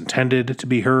how it is intended to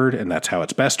be heard, and that's how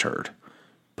it's best heard.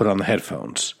 Put on the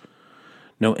headphones.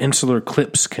 No insular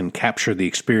clips can capture the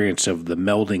experience of the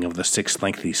melding of the 6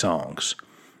 lengthy songs,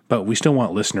 but we still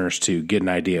want listeners to get an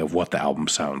idea of what the album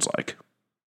sounds like.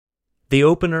 The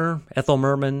opener, Ethel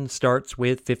Merman, starts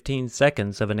with 15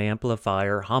 seconds of an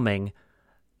amplifier humming,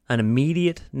 an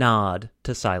immediate nod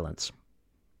to silence.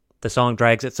 The song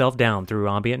drags itself down through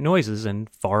ambient noises and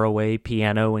faraway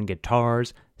piano and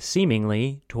guitars,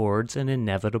 seemingly towards an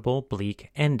inevitable bleak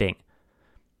ending,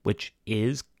 which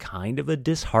is kind of a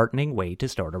disheartening way to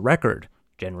start a record,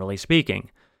 generally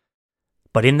speaking.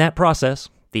 But in that process,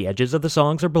 the edges of the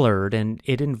songs are blurred, and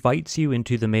it invites you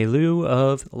into the milieu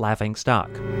of Laughingstock.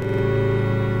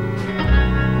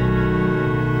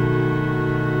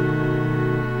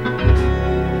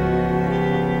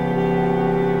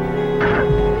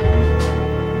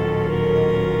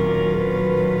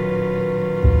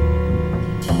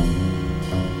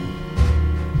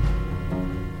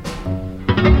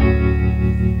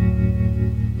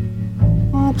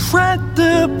 Tread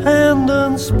the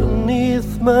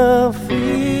my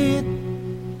feet.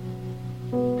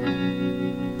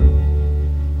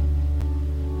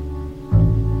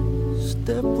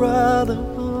 Step right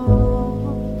up.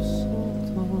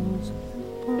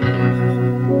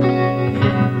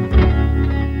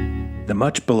 The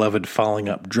much beloved Falling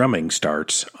Up drumming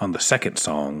starts on the second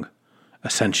song,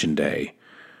 Ascension Day,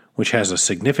 which has a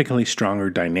significantly stronger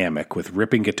dynamic with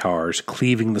ripping guitars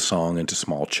cleaving the song into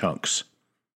small chunks.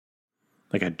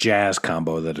 Like a jazz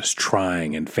combo that is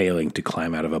trying and failing to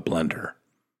climb out of a blender.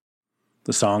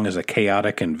 The song is a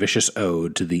chaotic and vicious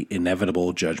ode to the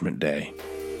inevitable Judgment Day.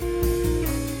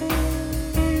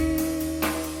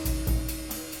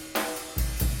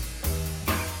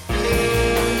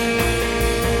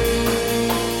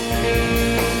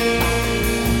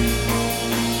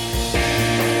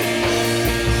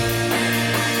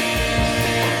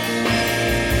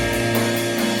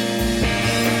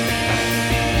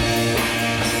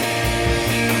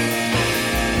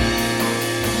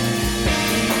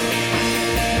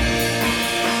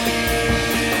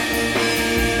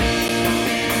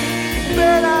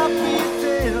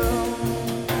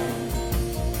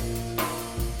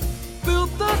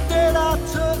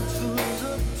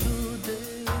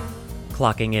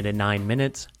 Clocking in at 9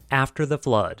 minutes, After the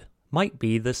Flood might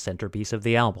be the centerpiece of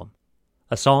the album.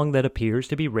 A song that appears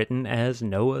to be written as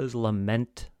Noah's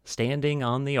lament, standing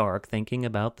on the ark thinking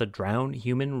about the drowned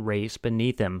human race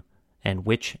beneath him and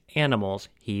which animals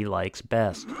he likes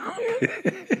best.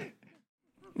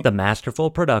 The masterful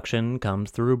production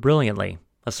comes through brilliantly.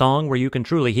 A song where you can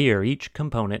truly hear each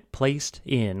component placed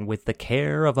in with the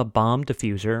care of a bomb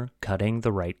diffuser cutting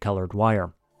the right colored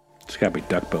wire. It's gotta be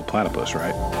Duckbill Platypus,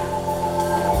 right?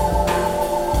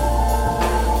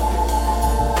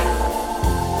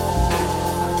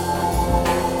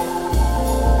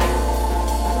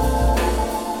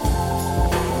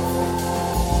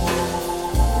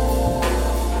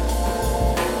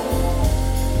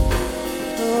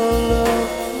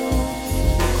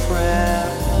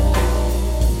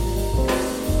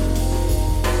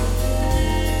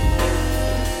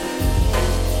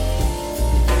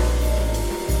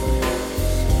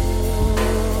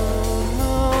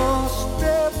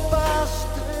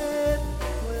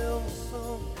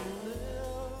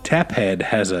 Taphead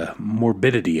has a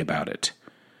morbidity about it.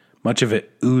 Much of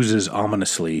it oozes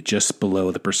ominously just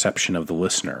below the perception of the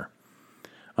listener.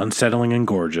 Unsettling and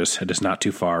gorgeous, it is not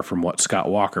too far from what Scott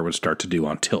Walker would start to do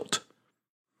on Tilt.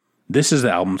 This is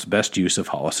the album's best use of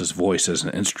Hollis's voice as an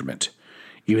instrument,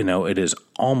 even though it is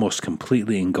almost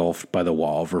completely engulfed by the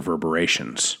wall of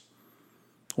reverberations.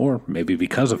 Or maybe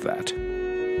because of that.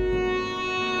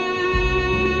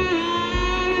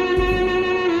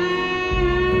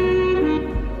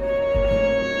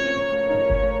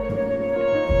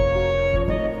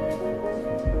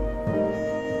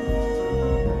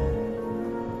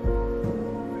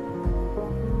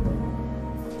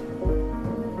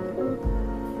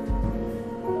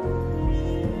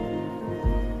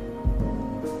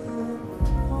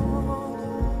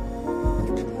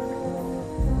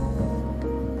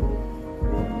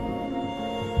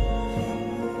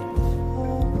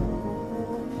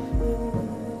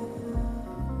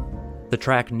 The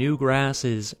track New Grass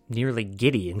is nearly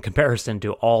giddy in comparison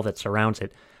to all that surrounds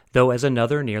it, though as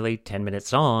another nearly 10-minute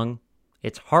song,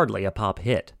 it's hardly a pop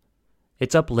hit.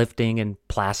 It's uplifting and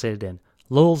placid and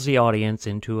lulls the audience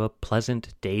into a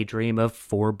pleasant daydream of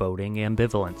foreboding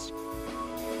ambivalence.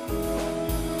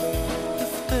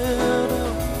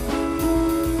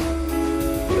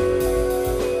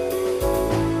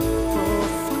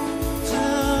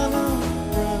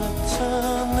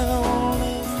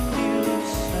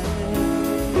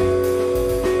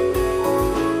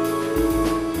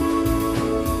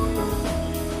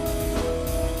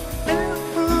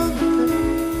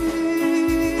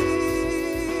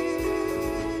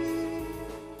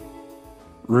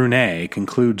 Rune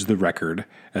concludes the record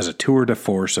as a tour de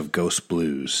force of ghost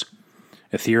blues,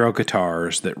 ethereal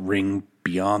guitars that ring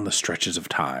beyond the stretches of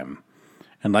time,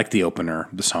 and like the opener,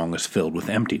 the song is filled with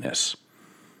emptiness.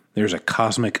 There's a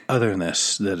cosmic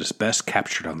otherness that is best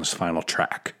captured on this final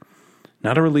track.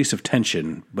 Not a release of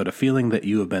tension, but a feeling that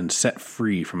you have been set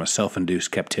free from a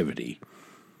self-induced captivity.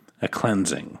 A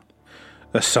cleansing.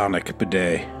 A sonic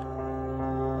bidet.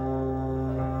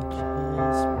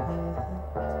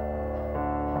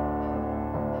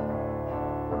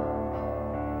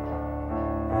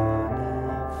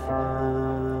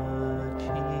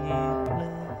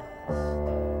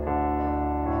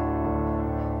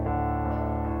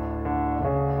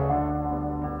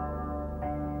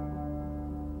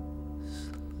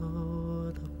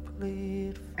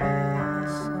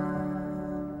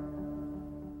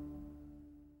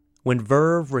 When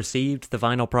Verve received the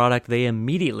final product, they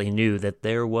immediately knew that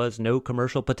there was no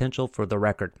commercial potential for the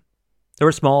record. There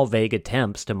were small, vague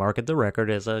attempts to market the record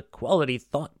as a quality,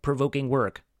 thought-provoking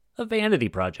work, a vanity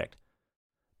project.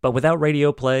 But without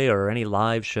radio play or any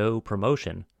live show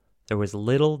promotion, there was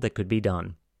little that could be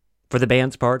done. For the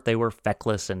band's part, they were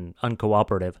feckless and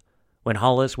uncooperative. When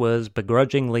Hollis was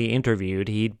begrudgingly interviewed,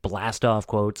 he'd blast off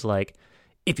quotes like,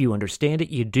 "If you understand it,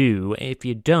 you do. If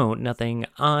you don't, nothing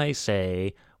I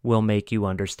say will make you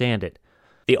understand it.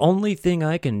 The only thing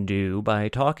I can do by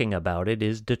talking about it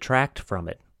is detract from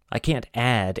it. I can't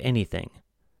add anything.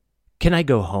 Can I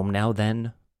go home now,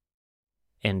 then?"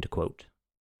 End quote.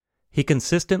 He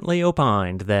consistently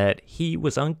opined that he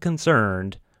was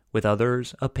unconcerned with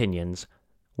others' opinions,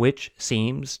 which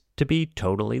seems to be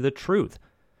totally the truth.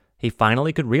 He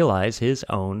finally could realize his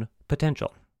own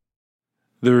potential.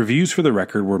 The reviews for the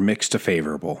record were mixed to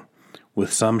favorable,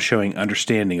 with some showing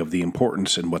understanding of the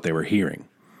importance in what they were hearing.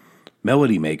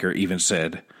 Melody Maker even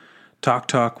said, "Talk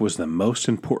Talk was the most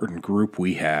important group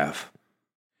we have."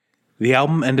 The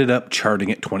album ended up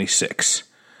charting at 26,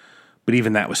 but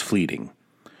even that was fleeting.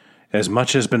 As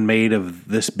much has been made of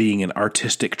this being an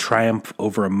artistic triumph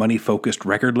over a money-focused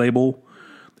record label,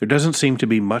 there doesn't seem to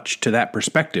be much to that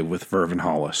perspective with Verve and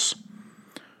Hollis.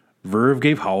 Verve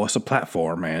gave Hollis a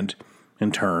platform and,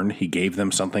 in turn, he gave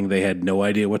them something they had no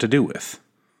idea what to do with.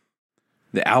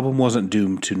 The album wasn't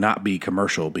doomed to not be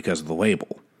commercial because of the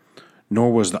label,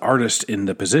 nor was the artist in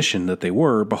the position that they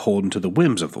were beholden to the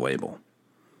whims of the label.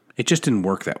 It just didn't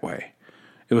work that way.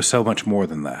 It was so much more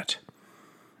than that.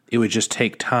 It would just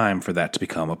take time for that to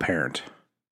become apparent.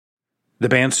 The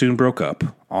band soon broke up.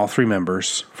 All three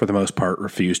members, for the most part,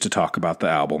 refused to talk about the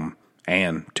album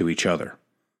and to each other.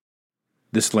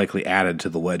 This likely added to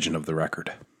the legend of the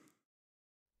record.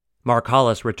 Mark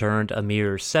Hollis returned a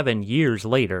mere 7 years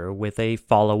later with a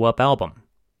follow-up album.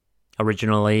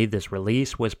 Originally, this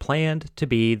release was planned to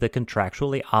be the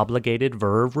contractually obligated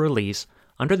Verve release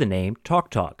under the name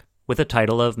Talk Talk, with the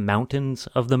title of Mountains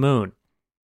of the Moon.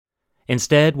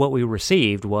 Instead, what we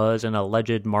received was an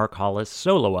alleged Mark Hollis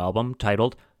solo album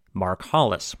titled Mark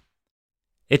Hollis.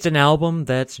 It's an album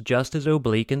that's just as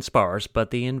oblique and sparse, but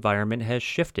the environment has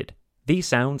shifted. These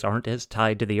sounds aren't as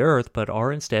tied to the earth, but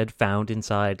are instead found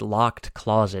inside locked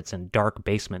closets and dark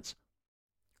basements.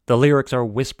 The lyrics are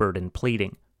whispered and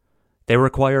pleading. They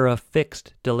require a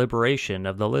fixed deliberation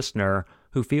of the listener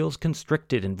who feels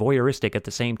constricted and voyeuristic at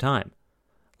the same time,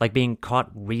 like being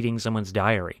caught reading someone's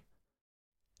diary.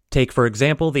 Take, for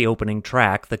example, the opening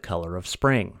track, The Color of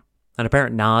Spring, an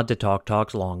apparent nod to Talk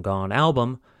Talk's Long Gone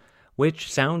album,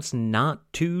 which sounds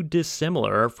not too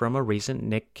dissimilar from a recent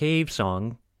Nick Cave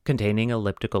song containing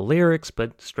elliptical lyrics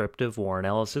but stripped of Warren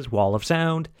Ellis's wall of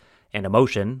sound and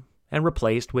emotion and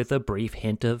replaced with a brief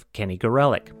hint of Kenny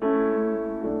Gorelick.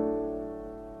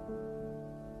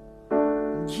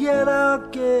 Yet I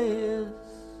guess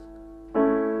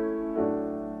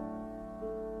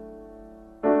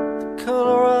the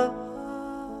color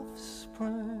of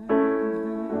spring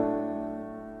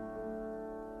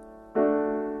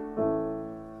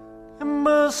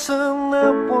immersing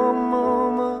that one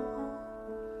moment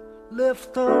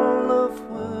left on love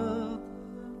with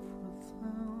everything.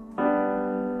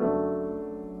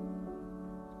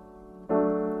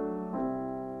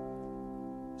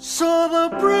 So the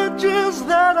bridges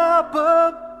that I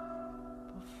burned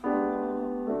before,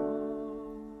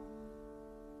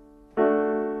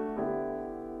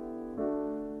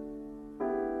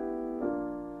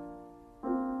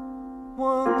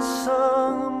 one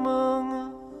song among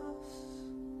us.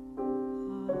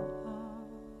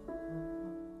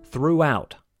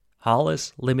 Throughout,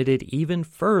 Hollis limited even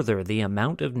further the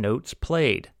amount of notes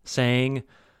played, saying,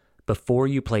 "Before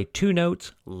you play 2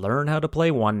 notes, learn how to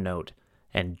play 1 note,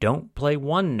 and don't play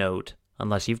 1 note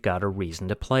unless you've got a reason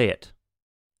to play it."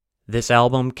 This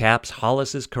album caps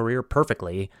Hollis's career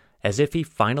perfectly, as if he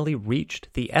finally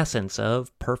reached the essence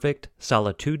of perfect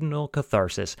solitudinal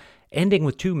catharsis, ending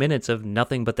with 2 minutes of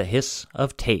nothing but the hiss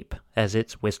of tape as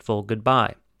its wistful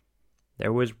goodbye.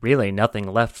 There was really nothing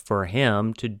left for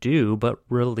him to do but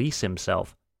release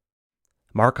himself.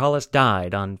 Mark Hollis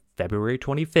died on February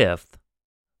 25th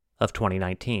of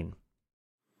 2019.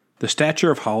 The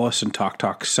stature of Hollis and Talk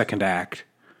Talk's second act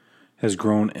has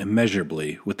grown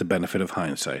immeasurably with the benefit of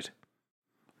hindsight.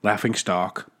 Laughing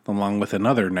Stock, along with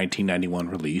another 1991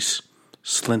 release,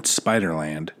 Slint's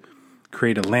Spiderland,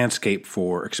 create a landscape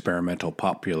for experimental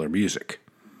popular music.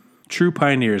 True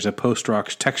pioneers of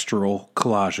post-rock's textural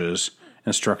collages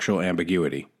and structural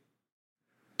ambiguity.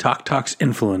 Talk Talk's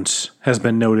influence has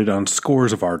been noted on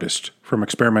scores of artists, from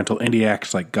experimental indie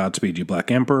acts like Godspeed You Black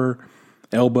Emperor,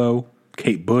 Elbow,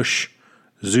 Kate Bush,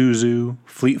 Zuzu,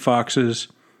 Fleet Foxes,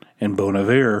 and Bon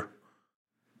Iver,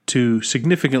 to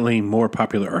significantly more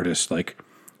popular artists like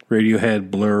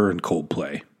Radiohead, Blur, and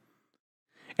Coldplay.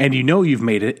 And you know you've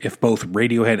made it if both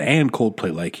Radiohead and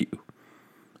Coldplay like you.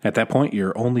 At that point,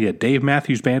 you're only a Dave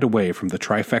Matthews Band away from the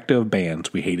trifecta of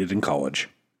bands we hated in college.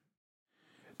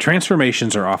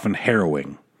 Transformations are often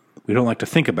harrowing. We don't like to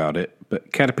think about it,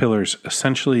 but caterpillars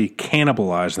essentially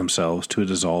cannibalize themselves to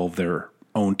dissolve their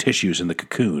own tissues in the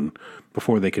cocoon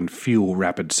before they can fuel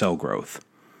rapid cell growth.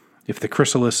 If the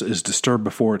chrysalis is disturbed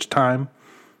before its time,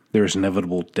 there is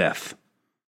inevitable death.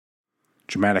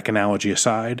 Dramatic analogy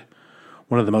aside,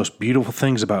 one of the most beautiful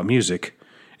things about music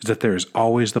is that there is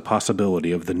always the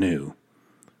possibility of the new,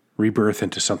 rebirth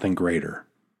into something greater.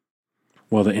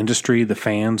 While the industry, the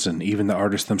fans, and even the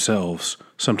artists themselves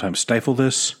sometimes stifle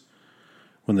this,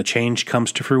 when the change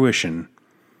comes to fruition,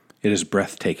 it is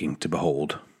breathtaking to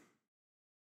behold.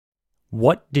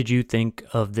 What did you think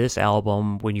of this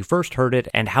album when you first heard it,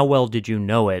 and how well did you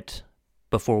know it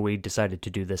before we decided to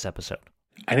do this episode?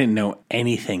 I didn't know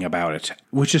anything about it,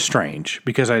 which is strange,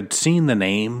 because I'd seen the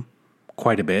name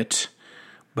quite a bit,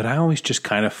 but I always just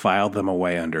kind of filed them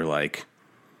away under,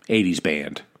 80s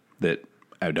band that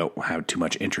I don't have too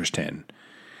much interest in.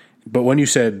 But when you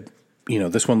said,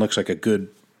 this one looks like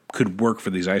could work for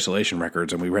these Isolation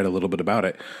records, and we read a little bit about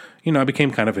it, I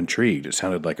became kind of intrigued. It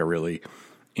sounded like a really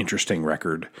interesting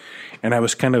record. And I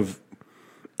was kind of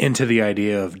into the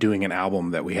idea of doing an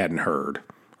album that we hadn't heard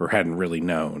or hadn't really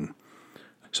known.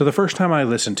 So the first time I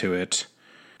listened to it,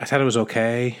 I thought it was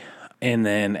okay. And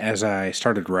then as I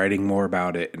started writing more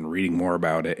about it and reading more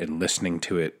about it and listening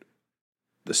to it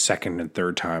the second and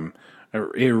third time, it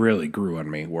really grew on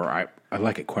me, where I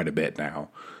like it quite a bit now.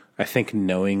 I think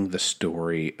knowing the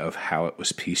story of how it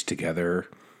was pieced together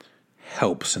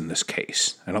helps in this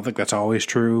case. I don't think that's always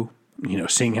true.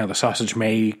 Seeing how the sausage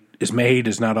is made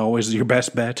is not always your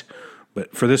best bet.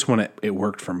 But for this one, it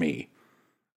worked for me.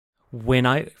 When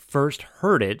I first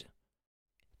heard it,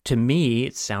 to me,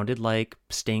 it sounded like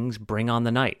Sting's Bring on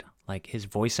the Night. Like, his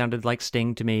voice sounded like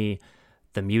Sting to me.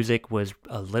 The music was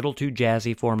a little too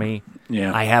jazzy for me.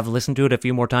 Yeah. I have listened to it a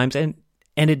few more times, and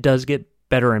it does get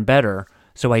better and better.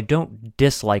 So I don't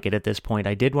dislike it at this point.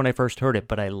 I did when I first heard it,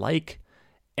 but I like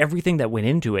everything that went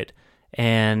into it.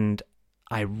 And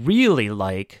I really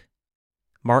like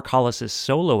Mark Hollis's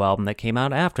solo album that came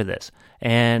out after this.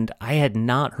 And I had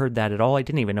not heard that at all. I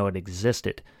didn't even know it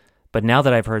existed. But now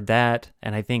that I've heard that,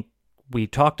 and I think we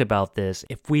talked about this,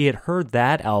 if we had heard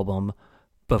that album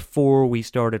before we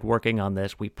started working on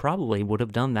this, we probably would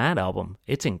have done that album.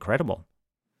 It's incredible.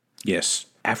 Yes.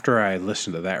 After I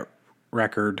listened to that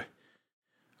record,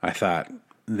 I thought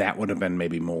that would have been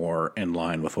maybe more in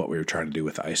line with what we were trying to do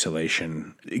with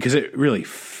Isolation, because it really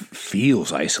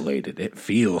feels isolated. It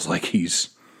feels like he's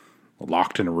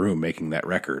locked in a room making that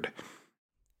record.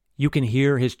 You can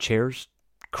hear his chairs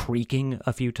creaking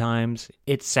a few times.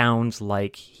 It sounds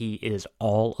like he is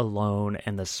all alone,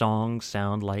 and the songs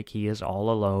sound like he is all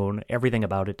alone. Everything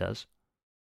about it does.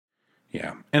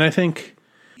 Yeah. And I think,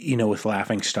 with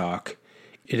Laughing Stock,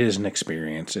 it is an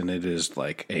experience, and it is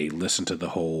like a listen to the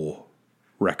whole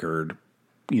record,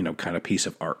 kind of piece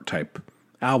of art type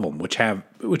album, which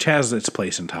has its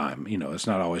place in time. It's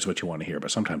not always what you want to hear,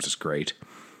 but sometimes it's great.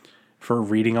 For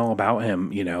reading all about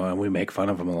him, and we make fun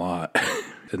of him a lot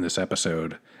in this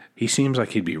episode, he seems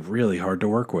like he'd be really hard to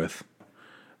work with.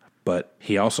 But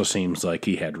he also seems like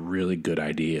he had really good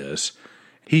ideas.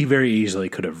 He very easily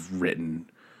could have written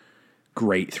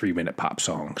great 3-minute pop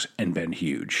songs and been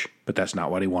huge, but that's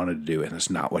not what he wanted to do, and that's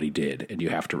not what he did, and you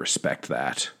have to respect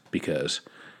that, because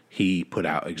he put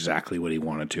out exactly what he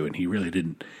wanted to, and he really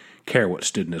didn't care what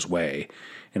stood in his way.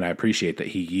 And I appreciate that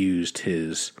he used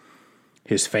his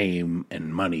fame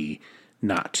and money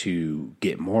not to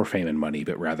get more fame and money,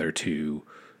 but rather to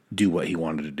do what he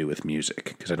wanted to do with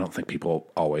music, because I don't think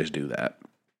people always do that.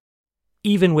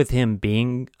 Even with him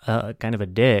being kind of a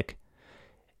dick,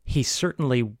 he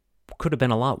certainly could have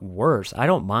been a lot worse. I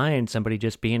don't mind somebody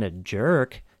just being a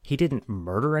jerk. He didn't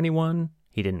murder anyone.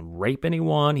 He didn't rape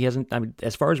anyone. He hasn't,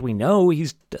 as far as we know,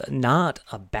 he's not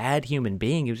a bad human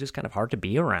being. He was just kind of hard to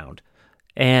be around.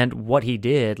 And what he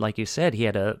did, like you said, he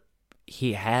had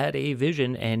a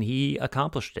vision, and he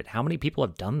accomplished it. How many people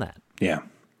have done that? Yeah.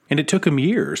 And it took him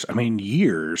years.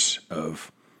 Years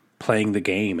of playing the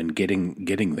game and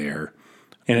getting there.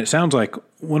 And it sounds like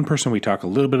one person we talk a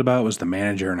little bit about was the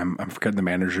manager, and I'm forgetting the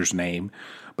manager's name.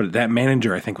 But that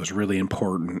manager, I think, was really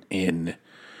important in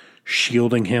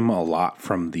shielding him a lot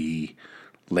from the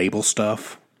label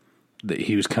stuff. That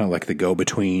he was kind of like the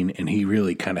go-between, and he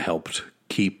really kind of helped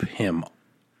keep him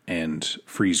and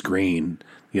Freeze Green,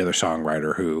 the other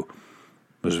songwriter who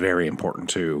was very important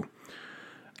too.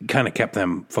 Kind of kept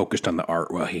them focused on the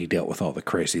art while he dealt with all the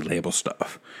crazy label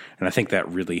stuff. And I think that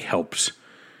really helps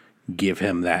give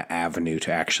him that avenue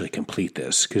to actually complete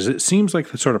this, because it seems like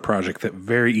the sort of project that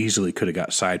very easily could have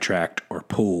got sidetracked or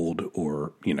pulled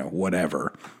or,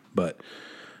 whatever. But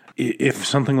if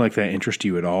something like that interests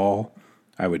you at all,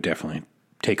 I would definitely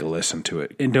take a listen to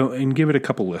it and give it a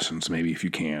couple listens, maybe, if you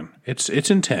can. It's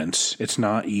intense. It's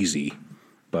not easy,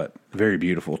 but very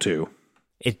beautiful too.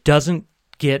 It doesn't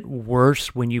get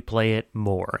worse when you play it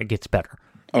more. It gets better.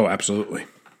 Oh, absolutely.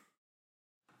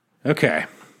 Okay.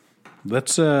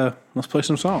 Let's play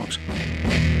some songs.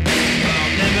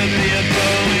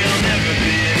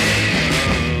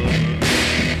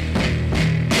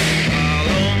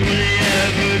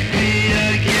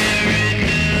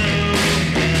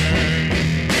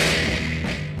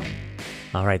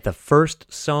 All right, the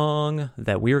first song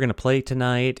that we are going to play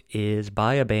tonight is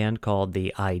by a band called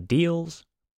The Ideals,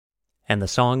 and the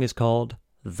song is called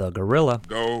The Gorilla.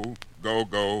 Go, go,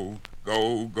 go,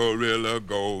 go, gorilla,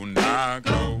 go, now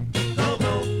go. Go,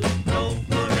 go, go,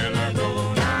 gorilla,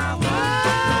 go, now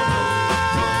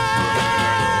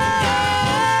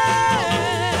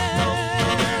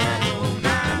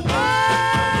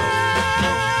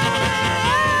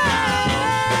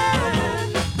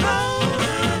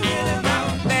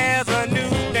There's a new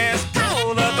dance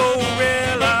called the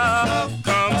gorilla.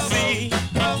 Come see.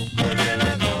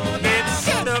 It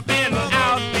should have been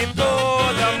out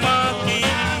before the monkey.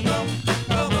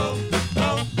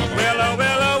 Willa,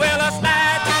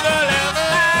 slide to the left,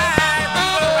 slide to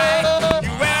the right.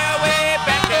 You wear way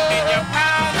back and then you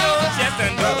pound your chest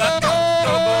and do the go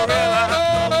gorilla.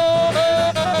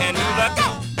 And do the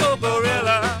go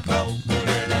gorilla.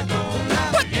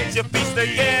 Put your feet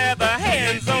together,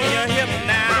 hands on your hip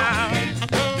now.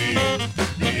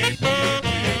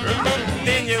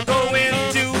 Then you go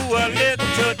into a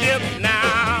little dip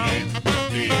now.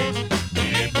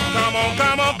 Come on,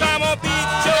 beat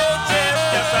your chest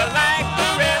just like the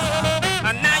rest.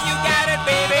 Now you got it,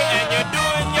 baby, and you're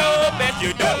doing your best.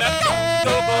 You're doing the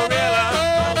go gorilla.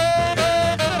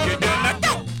 You're doing the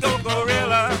go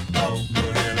gorilla.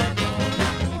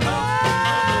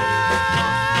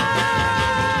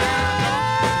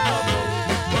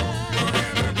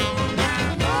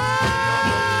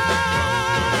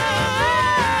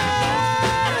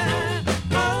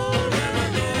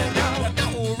 The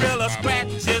gorilla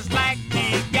scratches like he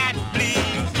got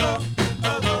fleas.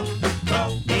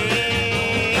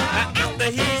 After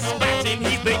he's scratching,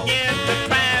 he begins to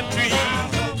climb trees.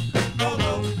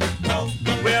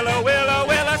 Willa,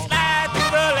 slide to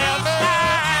the left,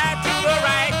 slide to the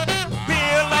right.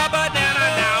 Peel a banana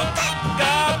now, take a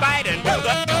bite and do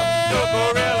the go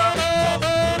gorilla.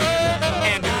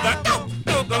 And do the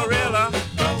go gorilla.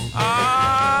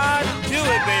 Ah, do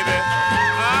it, baby.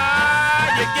 Ah,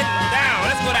 you're getting down.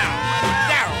 Let's go down.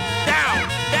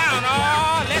 Down.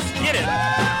 Oh, let's get it.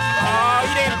 Oh,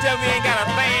 you didn't tell me you ain't got a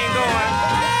thing going.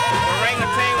 The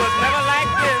orangutan was never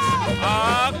like this.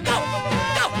 Go.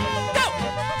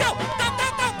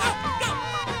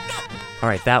 All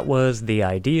right, that was The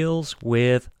Ideals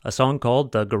with a song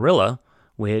called The Gorilla,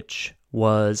 which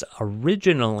was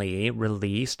originally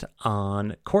released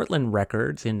on Cortland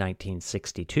Records in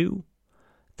 1962.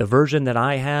 The version that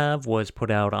I have was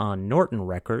put out on Norton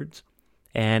Records,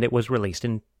 and it was released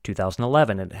in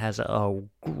 2011. It has a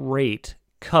great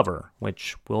cover,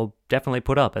 which we'll definitely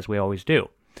put up, as we always do.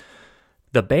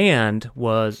 The band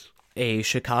was a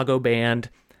Chicago band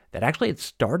that actually had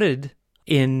started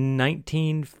in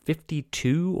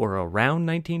 1952 or around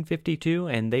 1952,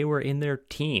 and they were in their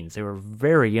teens. They were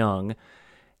very young.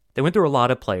 They went through a lot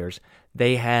of players.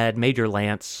 They had Major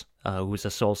Lance, who was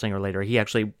a soul singer later. He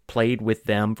actually played with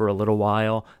them for a little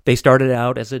while. They started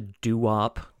out as a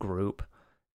doo-wop group.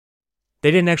 They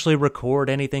didn't actually record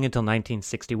anything until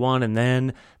 1961, and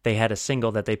then they had a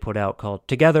single that they put out called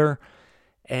Together,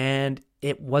 and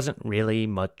it wasn't really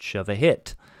much of a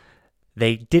hit.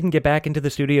 They didn't get back into the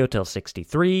studio till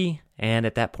 63, and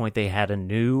at that point they had a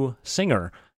new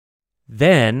singer.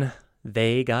 Then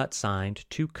they got signed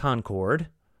to Concord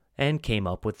and came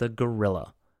up with the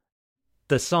Gorilla.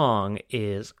 The song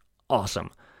is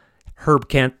awesome. Herb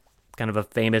Kent, kind of a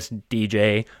famous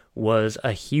DJ, was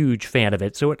a huge fan of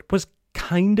it, so it was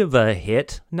kind of a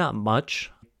hit, not much.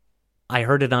 I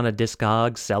heard it on a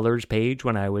Discogs sellers page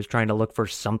when I was trying to look for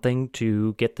something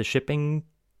to get the shipping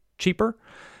cheaper,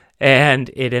 and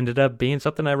it ended up being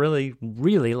something I really,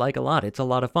 really like a lot. It's a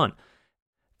lot of fun.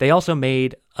 They also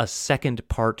made a second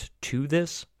part to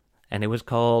this, and it was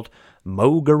called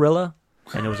Mo Gorilla,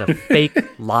 and it was a fake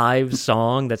live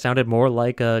song that sounded more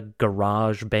like a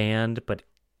garage band, but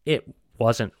it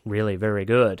wasn't really very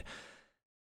good.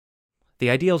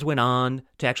 The Ideals went on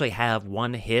to actually have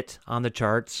one hit on the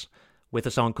charts with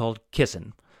a song called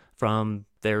Kissin' from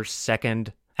their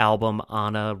second album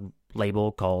on a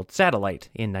label called Satellite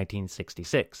in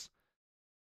 1966.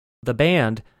 The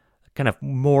band kind of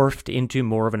morphed into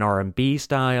more of an R&B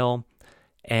style,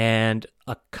 and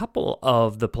a couple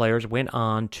of the players went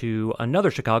on to another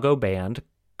Chicago band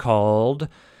called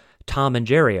Tom and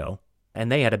Jerry-O,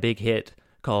 and they had a big hit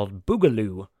called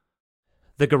Boogaloo.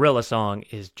 The Gorilla song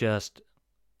is just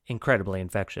incredibly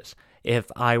infectious.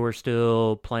 If I were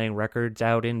still playing records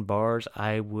out in bars,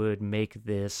 I would make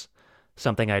this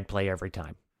something I'd play every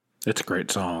time. It's a great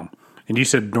song. And you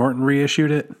said Norton reissued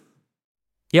it?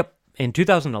 Yep, in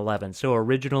 2011. So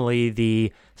originally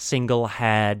the single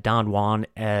had Don Juan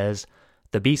as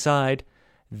the B-side.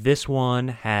 This one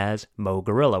has Mo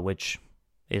Gorilla, which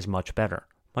is much better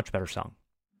song.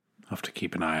 I'll have to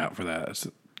keep an eye out for that.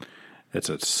 It's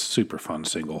a super fun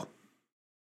single.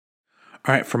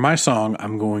 All right, for my song,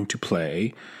 I'm going to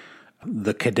play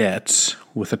The Cadets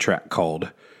with a track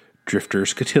called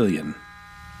Drifter's Cotillion.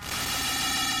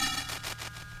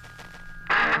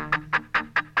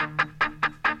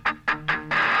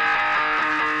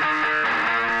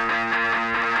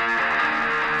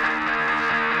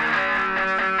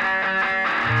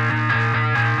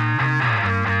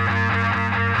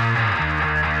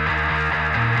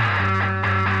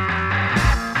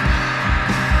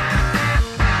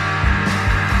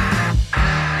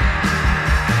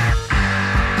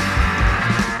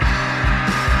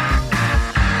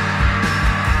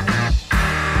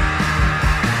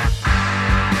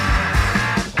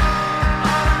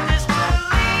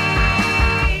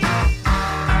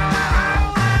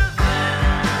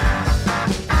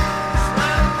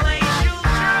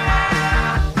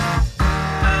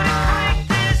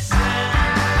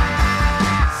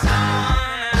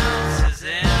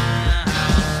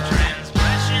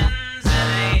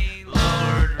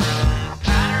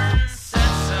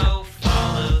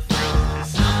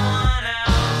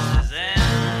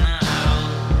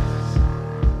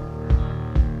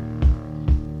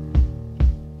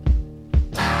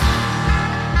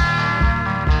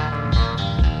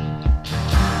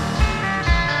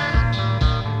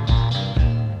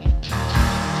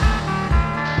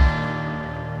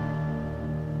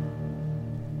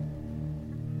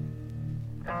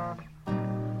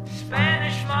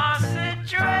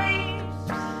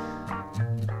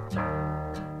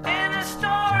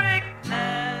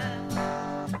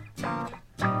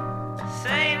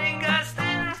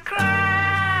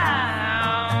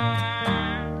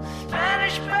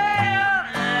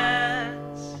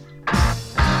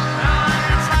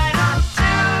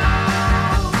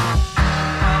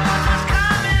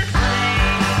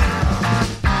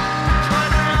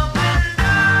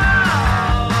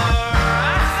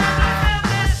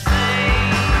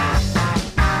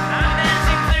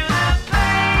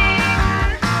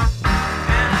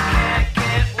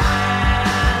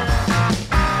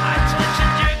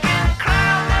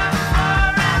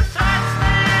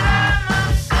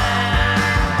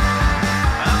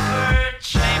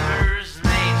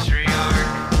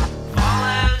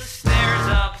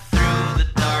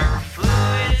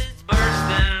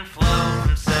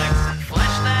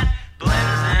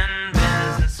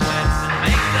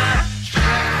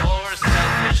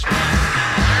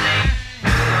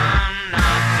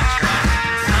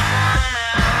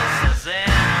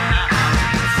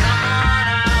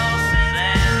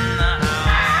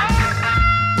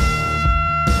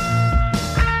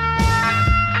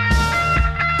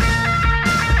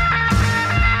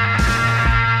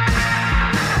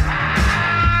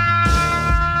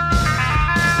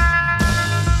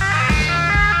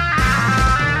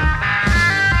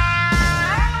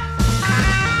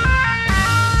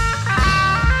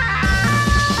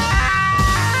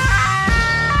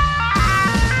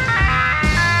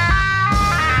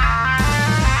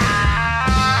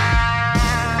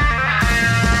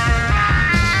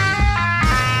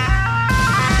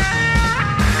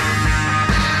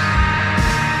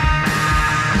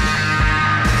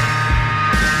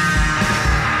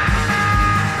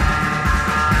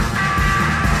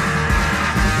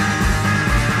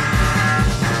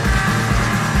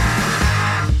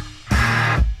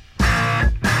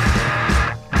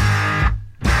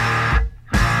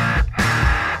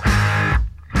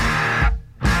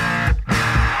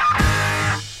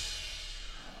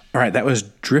 All right, that was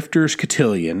Drifter's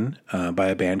Cotillion by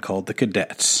a band called The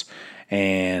Cadets.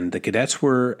 And The Cadets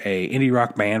were a indie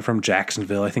rock band from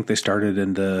Jacksonville. I think they started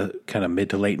in the kind of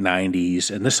mid to late 90s.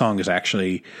 And this song is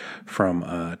actually from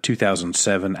a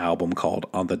 2007 album called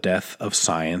On the Death of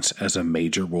Science as a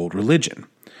Major World Religion.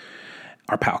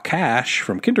 our pal Cash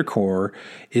from Kindercore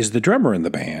is the drummer in the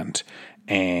band.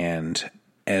 And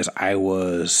as I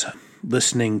was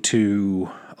listening to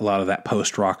a lot of that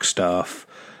post-rock stuff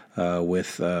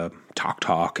with Talk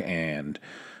Talk and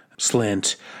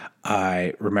Slint,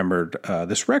 I remembered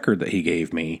this record that he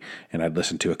gave me, and I'd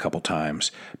listened to a couple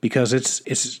times because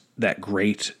it's that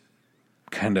great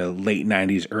kind of late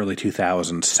 90s, early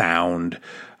 2000s sound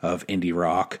of indie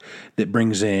rock that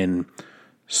brings in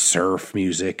surf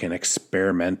music and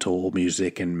experimental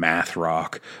music and math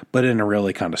rock, but in a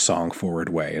really kind of song-forward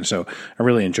way. And so I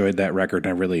really enjoyed that record,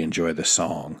 and I really enjoy the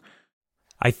song.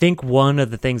 I think one of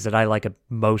the things that I like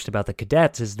most about the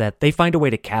Cadets is that they find a way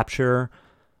to capture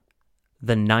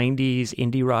the 90s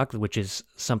indie rock, which is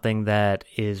something that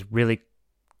is really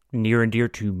near and dear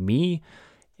to me.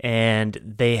 And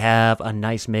they have a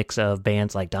nice mix of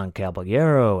bands like Don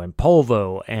Caballero and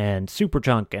Polvo and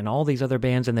Superchunk and all these other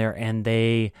bands in there, and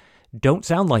they don't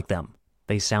sound like them.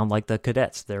 They sound like the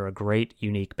Cadets. They're a great,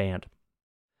 unique band.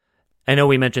 I know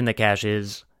we mentioned that Cash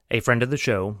is a friend of the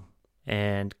show,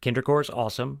 and Kindercore is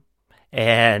awesome,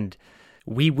 and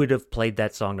we would have played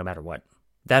that song no matter what.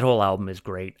 That whole album is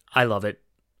great. I love it.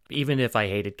 Even if I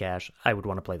hated Cash, I would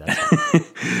want to play that song.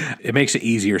 It makes it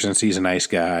easier since he's a nice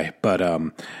guy, but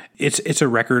it's a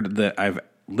record that I've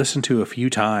listened to a few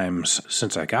times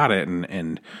since I got it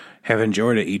and have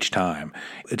enjoyed it each time.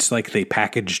 It's like they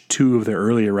packaged two of their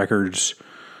earlier records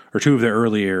or two of their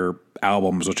earlier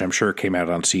albums, which I'm sure came out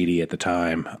on CD at the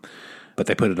time, but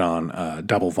they put it on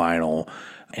double vinyl,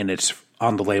 and it's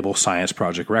on the label Science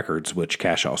Project Records, which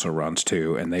Cash also runs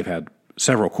too, and they've had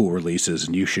several cool releases,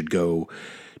 and you should go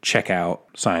check out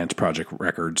Science Project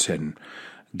Records and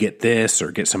get this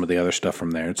or get some of the other stuff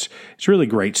from there. It's really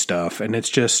great stuff, and it's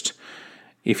just,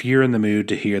 if you're in the mood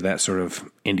to hear that sort of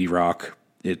indie rock,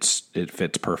 it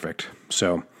fits perfect.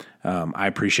 So I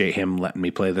appreciate him letting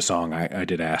me play the song. I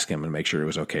did ask him and make sure it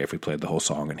was okay if we played the whole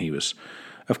song, and he was,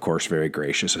 of course, very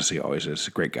gracious, as he always is.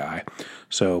 A great guy.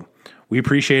 So we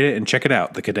appreciate it, and check it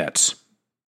out, The Cadets.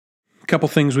 A couple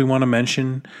things we want to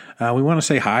mention. We want to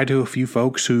say hi to a few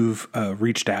folks who've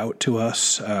reached out to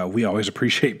us. We always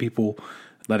appreciate people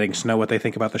letting us know what they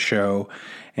think about the show.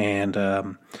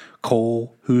 And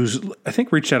Cole, who's, I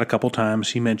think, reached out a couple times,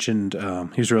 he mentioned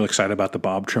he was really excited about the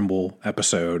Bob Trimble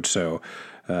episode. So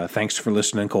thanks for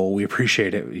listening, Cole. We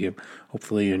appreciate it.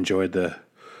 Hopefully you enjoyed the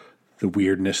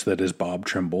weirdness that is Bob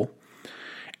Trimble.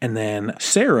 And then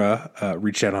Sarah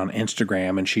reached out on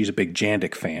Instagram, and she's a big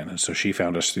Jandik fan. And so she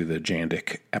found us through the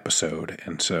Jandik episode.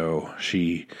 And so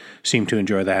she seemed to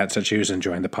enjoy that, said she was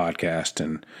enjoying the podcast.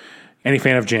 And any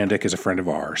fan of Jandik is a friend of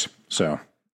ours. So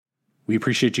we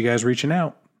appreciate you guys reaching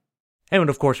out. And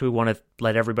of course, we want to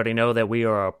let everybody know that we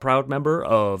are a proud member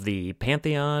of the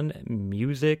Pantheon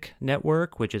Music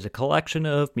Network, which is a collection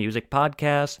of music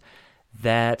podcasts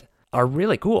that are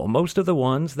really cool. Most of the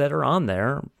ones that are on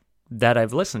there that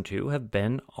I've listened to have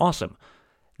been awesome.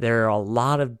 There are a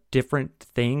lot of different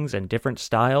things and different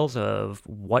styles of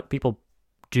what people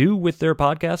do with their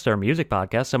podcasts or music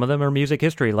podcasts. Some of them are music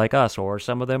history like us, or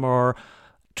some of them are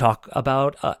talk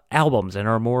about albums and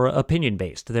are more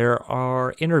opinion-based. There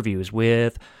are interviews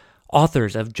with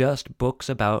authors of just books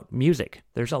about music.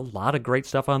 There's a lot of great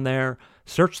stuff on there.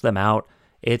 Search them out.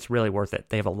 It's really worth it.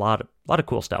 They have a lot of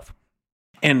cool stuff.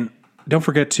 And don't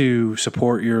forget to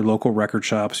support your local record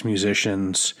shops,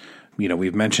 musicians.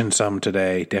 We've mentioned some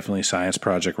today, definitely Science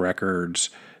Project Records.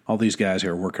 All these guys who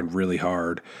are working really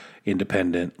hard,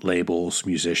 independent labels,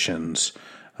 musicians,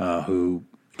 who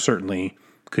certainly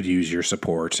could use your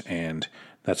support. And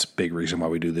that's a big reason why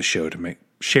we do this show, to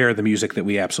share the music that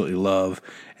we absolutely love,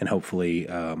 and hopefully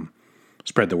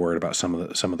spread the word about some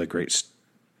of the great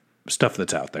stuff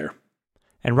that's out there.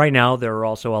 And right now, there are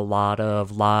also a lot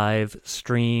of live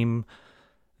stream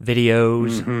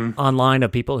videos online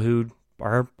of people who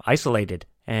are isolated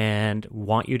and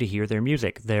want you to hear their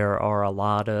music. There are a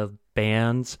lot of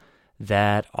bands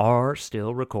that are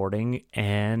still recording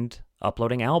and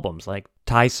uploading albums. Like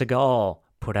Ty Segall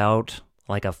put out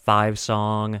like a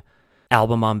 5-song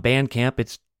album on Bandcamp.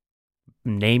 It's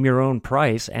Name Your Own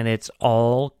Price, and it's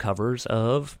all covers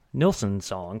of Nilsson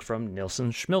songs from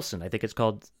Nilsson Schmilsson. I think it's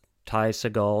called Ty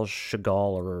Segall,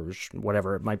 Chagall, or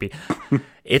whatever it might be.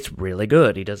 It's really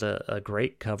good. He does a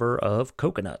great cover of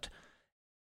Coconut.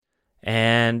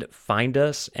 And find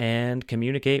us and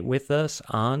communicate with us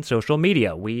on social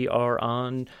media. We are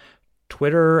on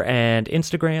Twitter and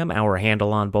Instagram. Our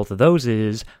handle on both of those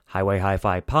is Highway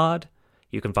Hi-Fi Pod.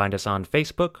 You can find us on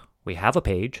Facebook. We have a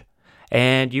page.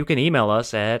 And you can email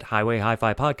us at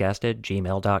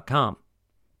highwayhifipodcast@gmail.com.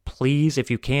 Please,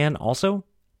 if you can, also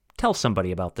tell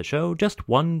somebody about the show, just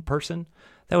one person.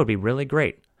 That would be really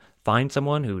great. find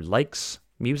someone who likes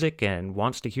music and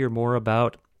wants to hear more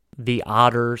about the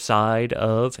odder side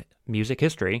of music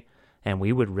history, and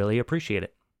we would really appreciate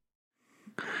it.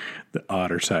 The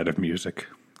Otter side of music.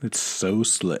 It's so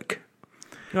slick.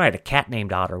 You know, I had a cat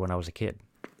named Otter when I was a kid.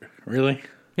 Really?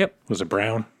 Yep. Was it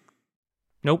brown?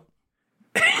 Nope.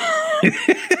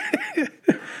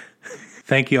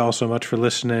 Thank you all so much for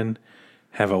listening.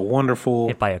 Have a wonderful...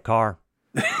 Hit by a car.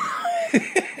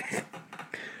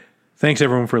 Thanks,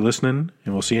 everyone, for listening,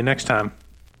 and we'll see you next time.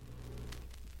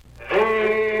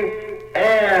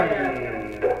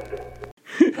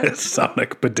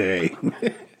 Sonic Bidet.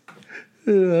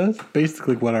 That's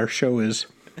basically what our show is.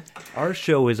 Our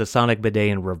show is a Sonic Bidet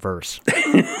in reverse.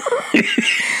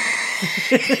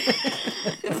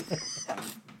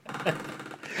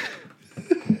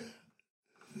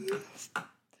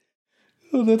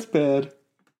 Oh, that's bad.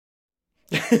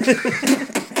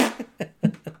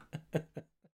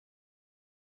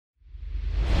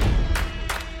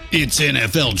 It's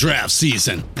NFL draft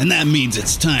season, and that means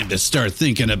it's time to start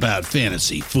thinking about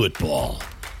fantasy football.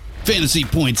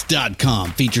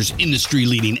 FantasyPoints.com features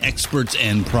industry-leading experts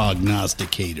and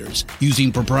prognosticators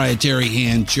using proprietary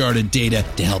hand-charted data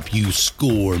to help you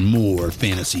score more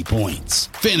fantasy points.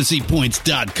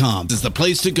 FantasyPoints.com is the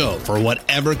place to go for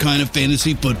whatever kind of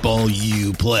fantasy football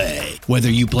you play. Whether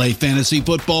you play fantasy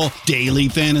football, daily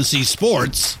fantasy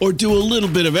sports, or do a little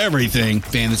bit of everything,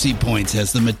 Fantasy Points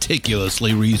has the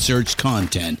meticulously researched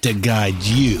content to guide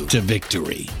you to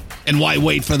victory. And why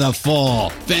wait for the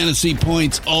fall? Fantasy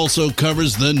Points also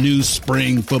covers the new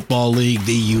spring football league,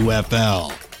 the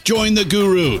UFL. Join the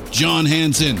guru, John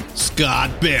Hansen,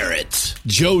 Scott Barrett,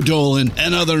 Joe Dolan,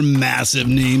 and other massive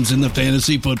names in the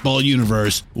fantasy football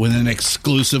universe with an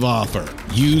exclusive offer.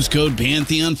 Use code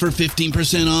Pantheon for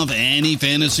 15% off any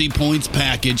Fantasy Points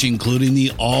package, including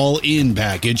the all-in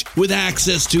package, with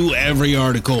access to every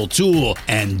article, tool,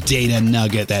 and data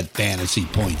nugget that Fantasy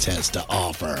Points has to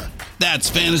offer.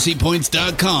 That's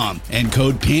FantasyPoints.com and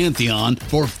code Pantheon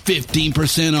for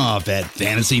 15% off at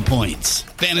Fantasy Points.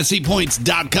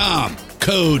 FantasyPoints.com,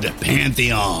 code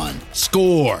Pantheon.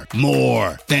 Score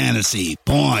more fantasy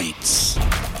points.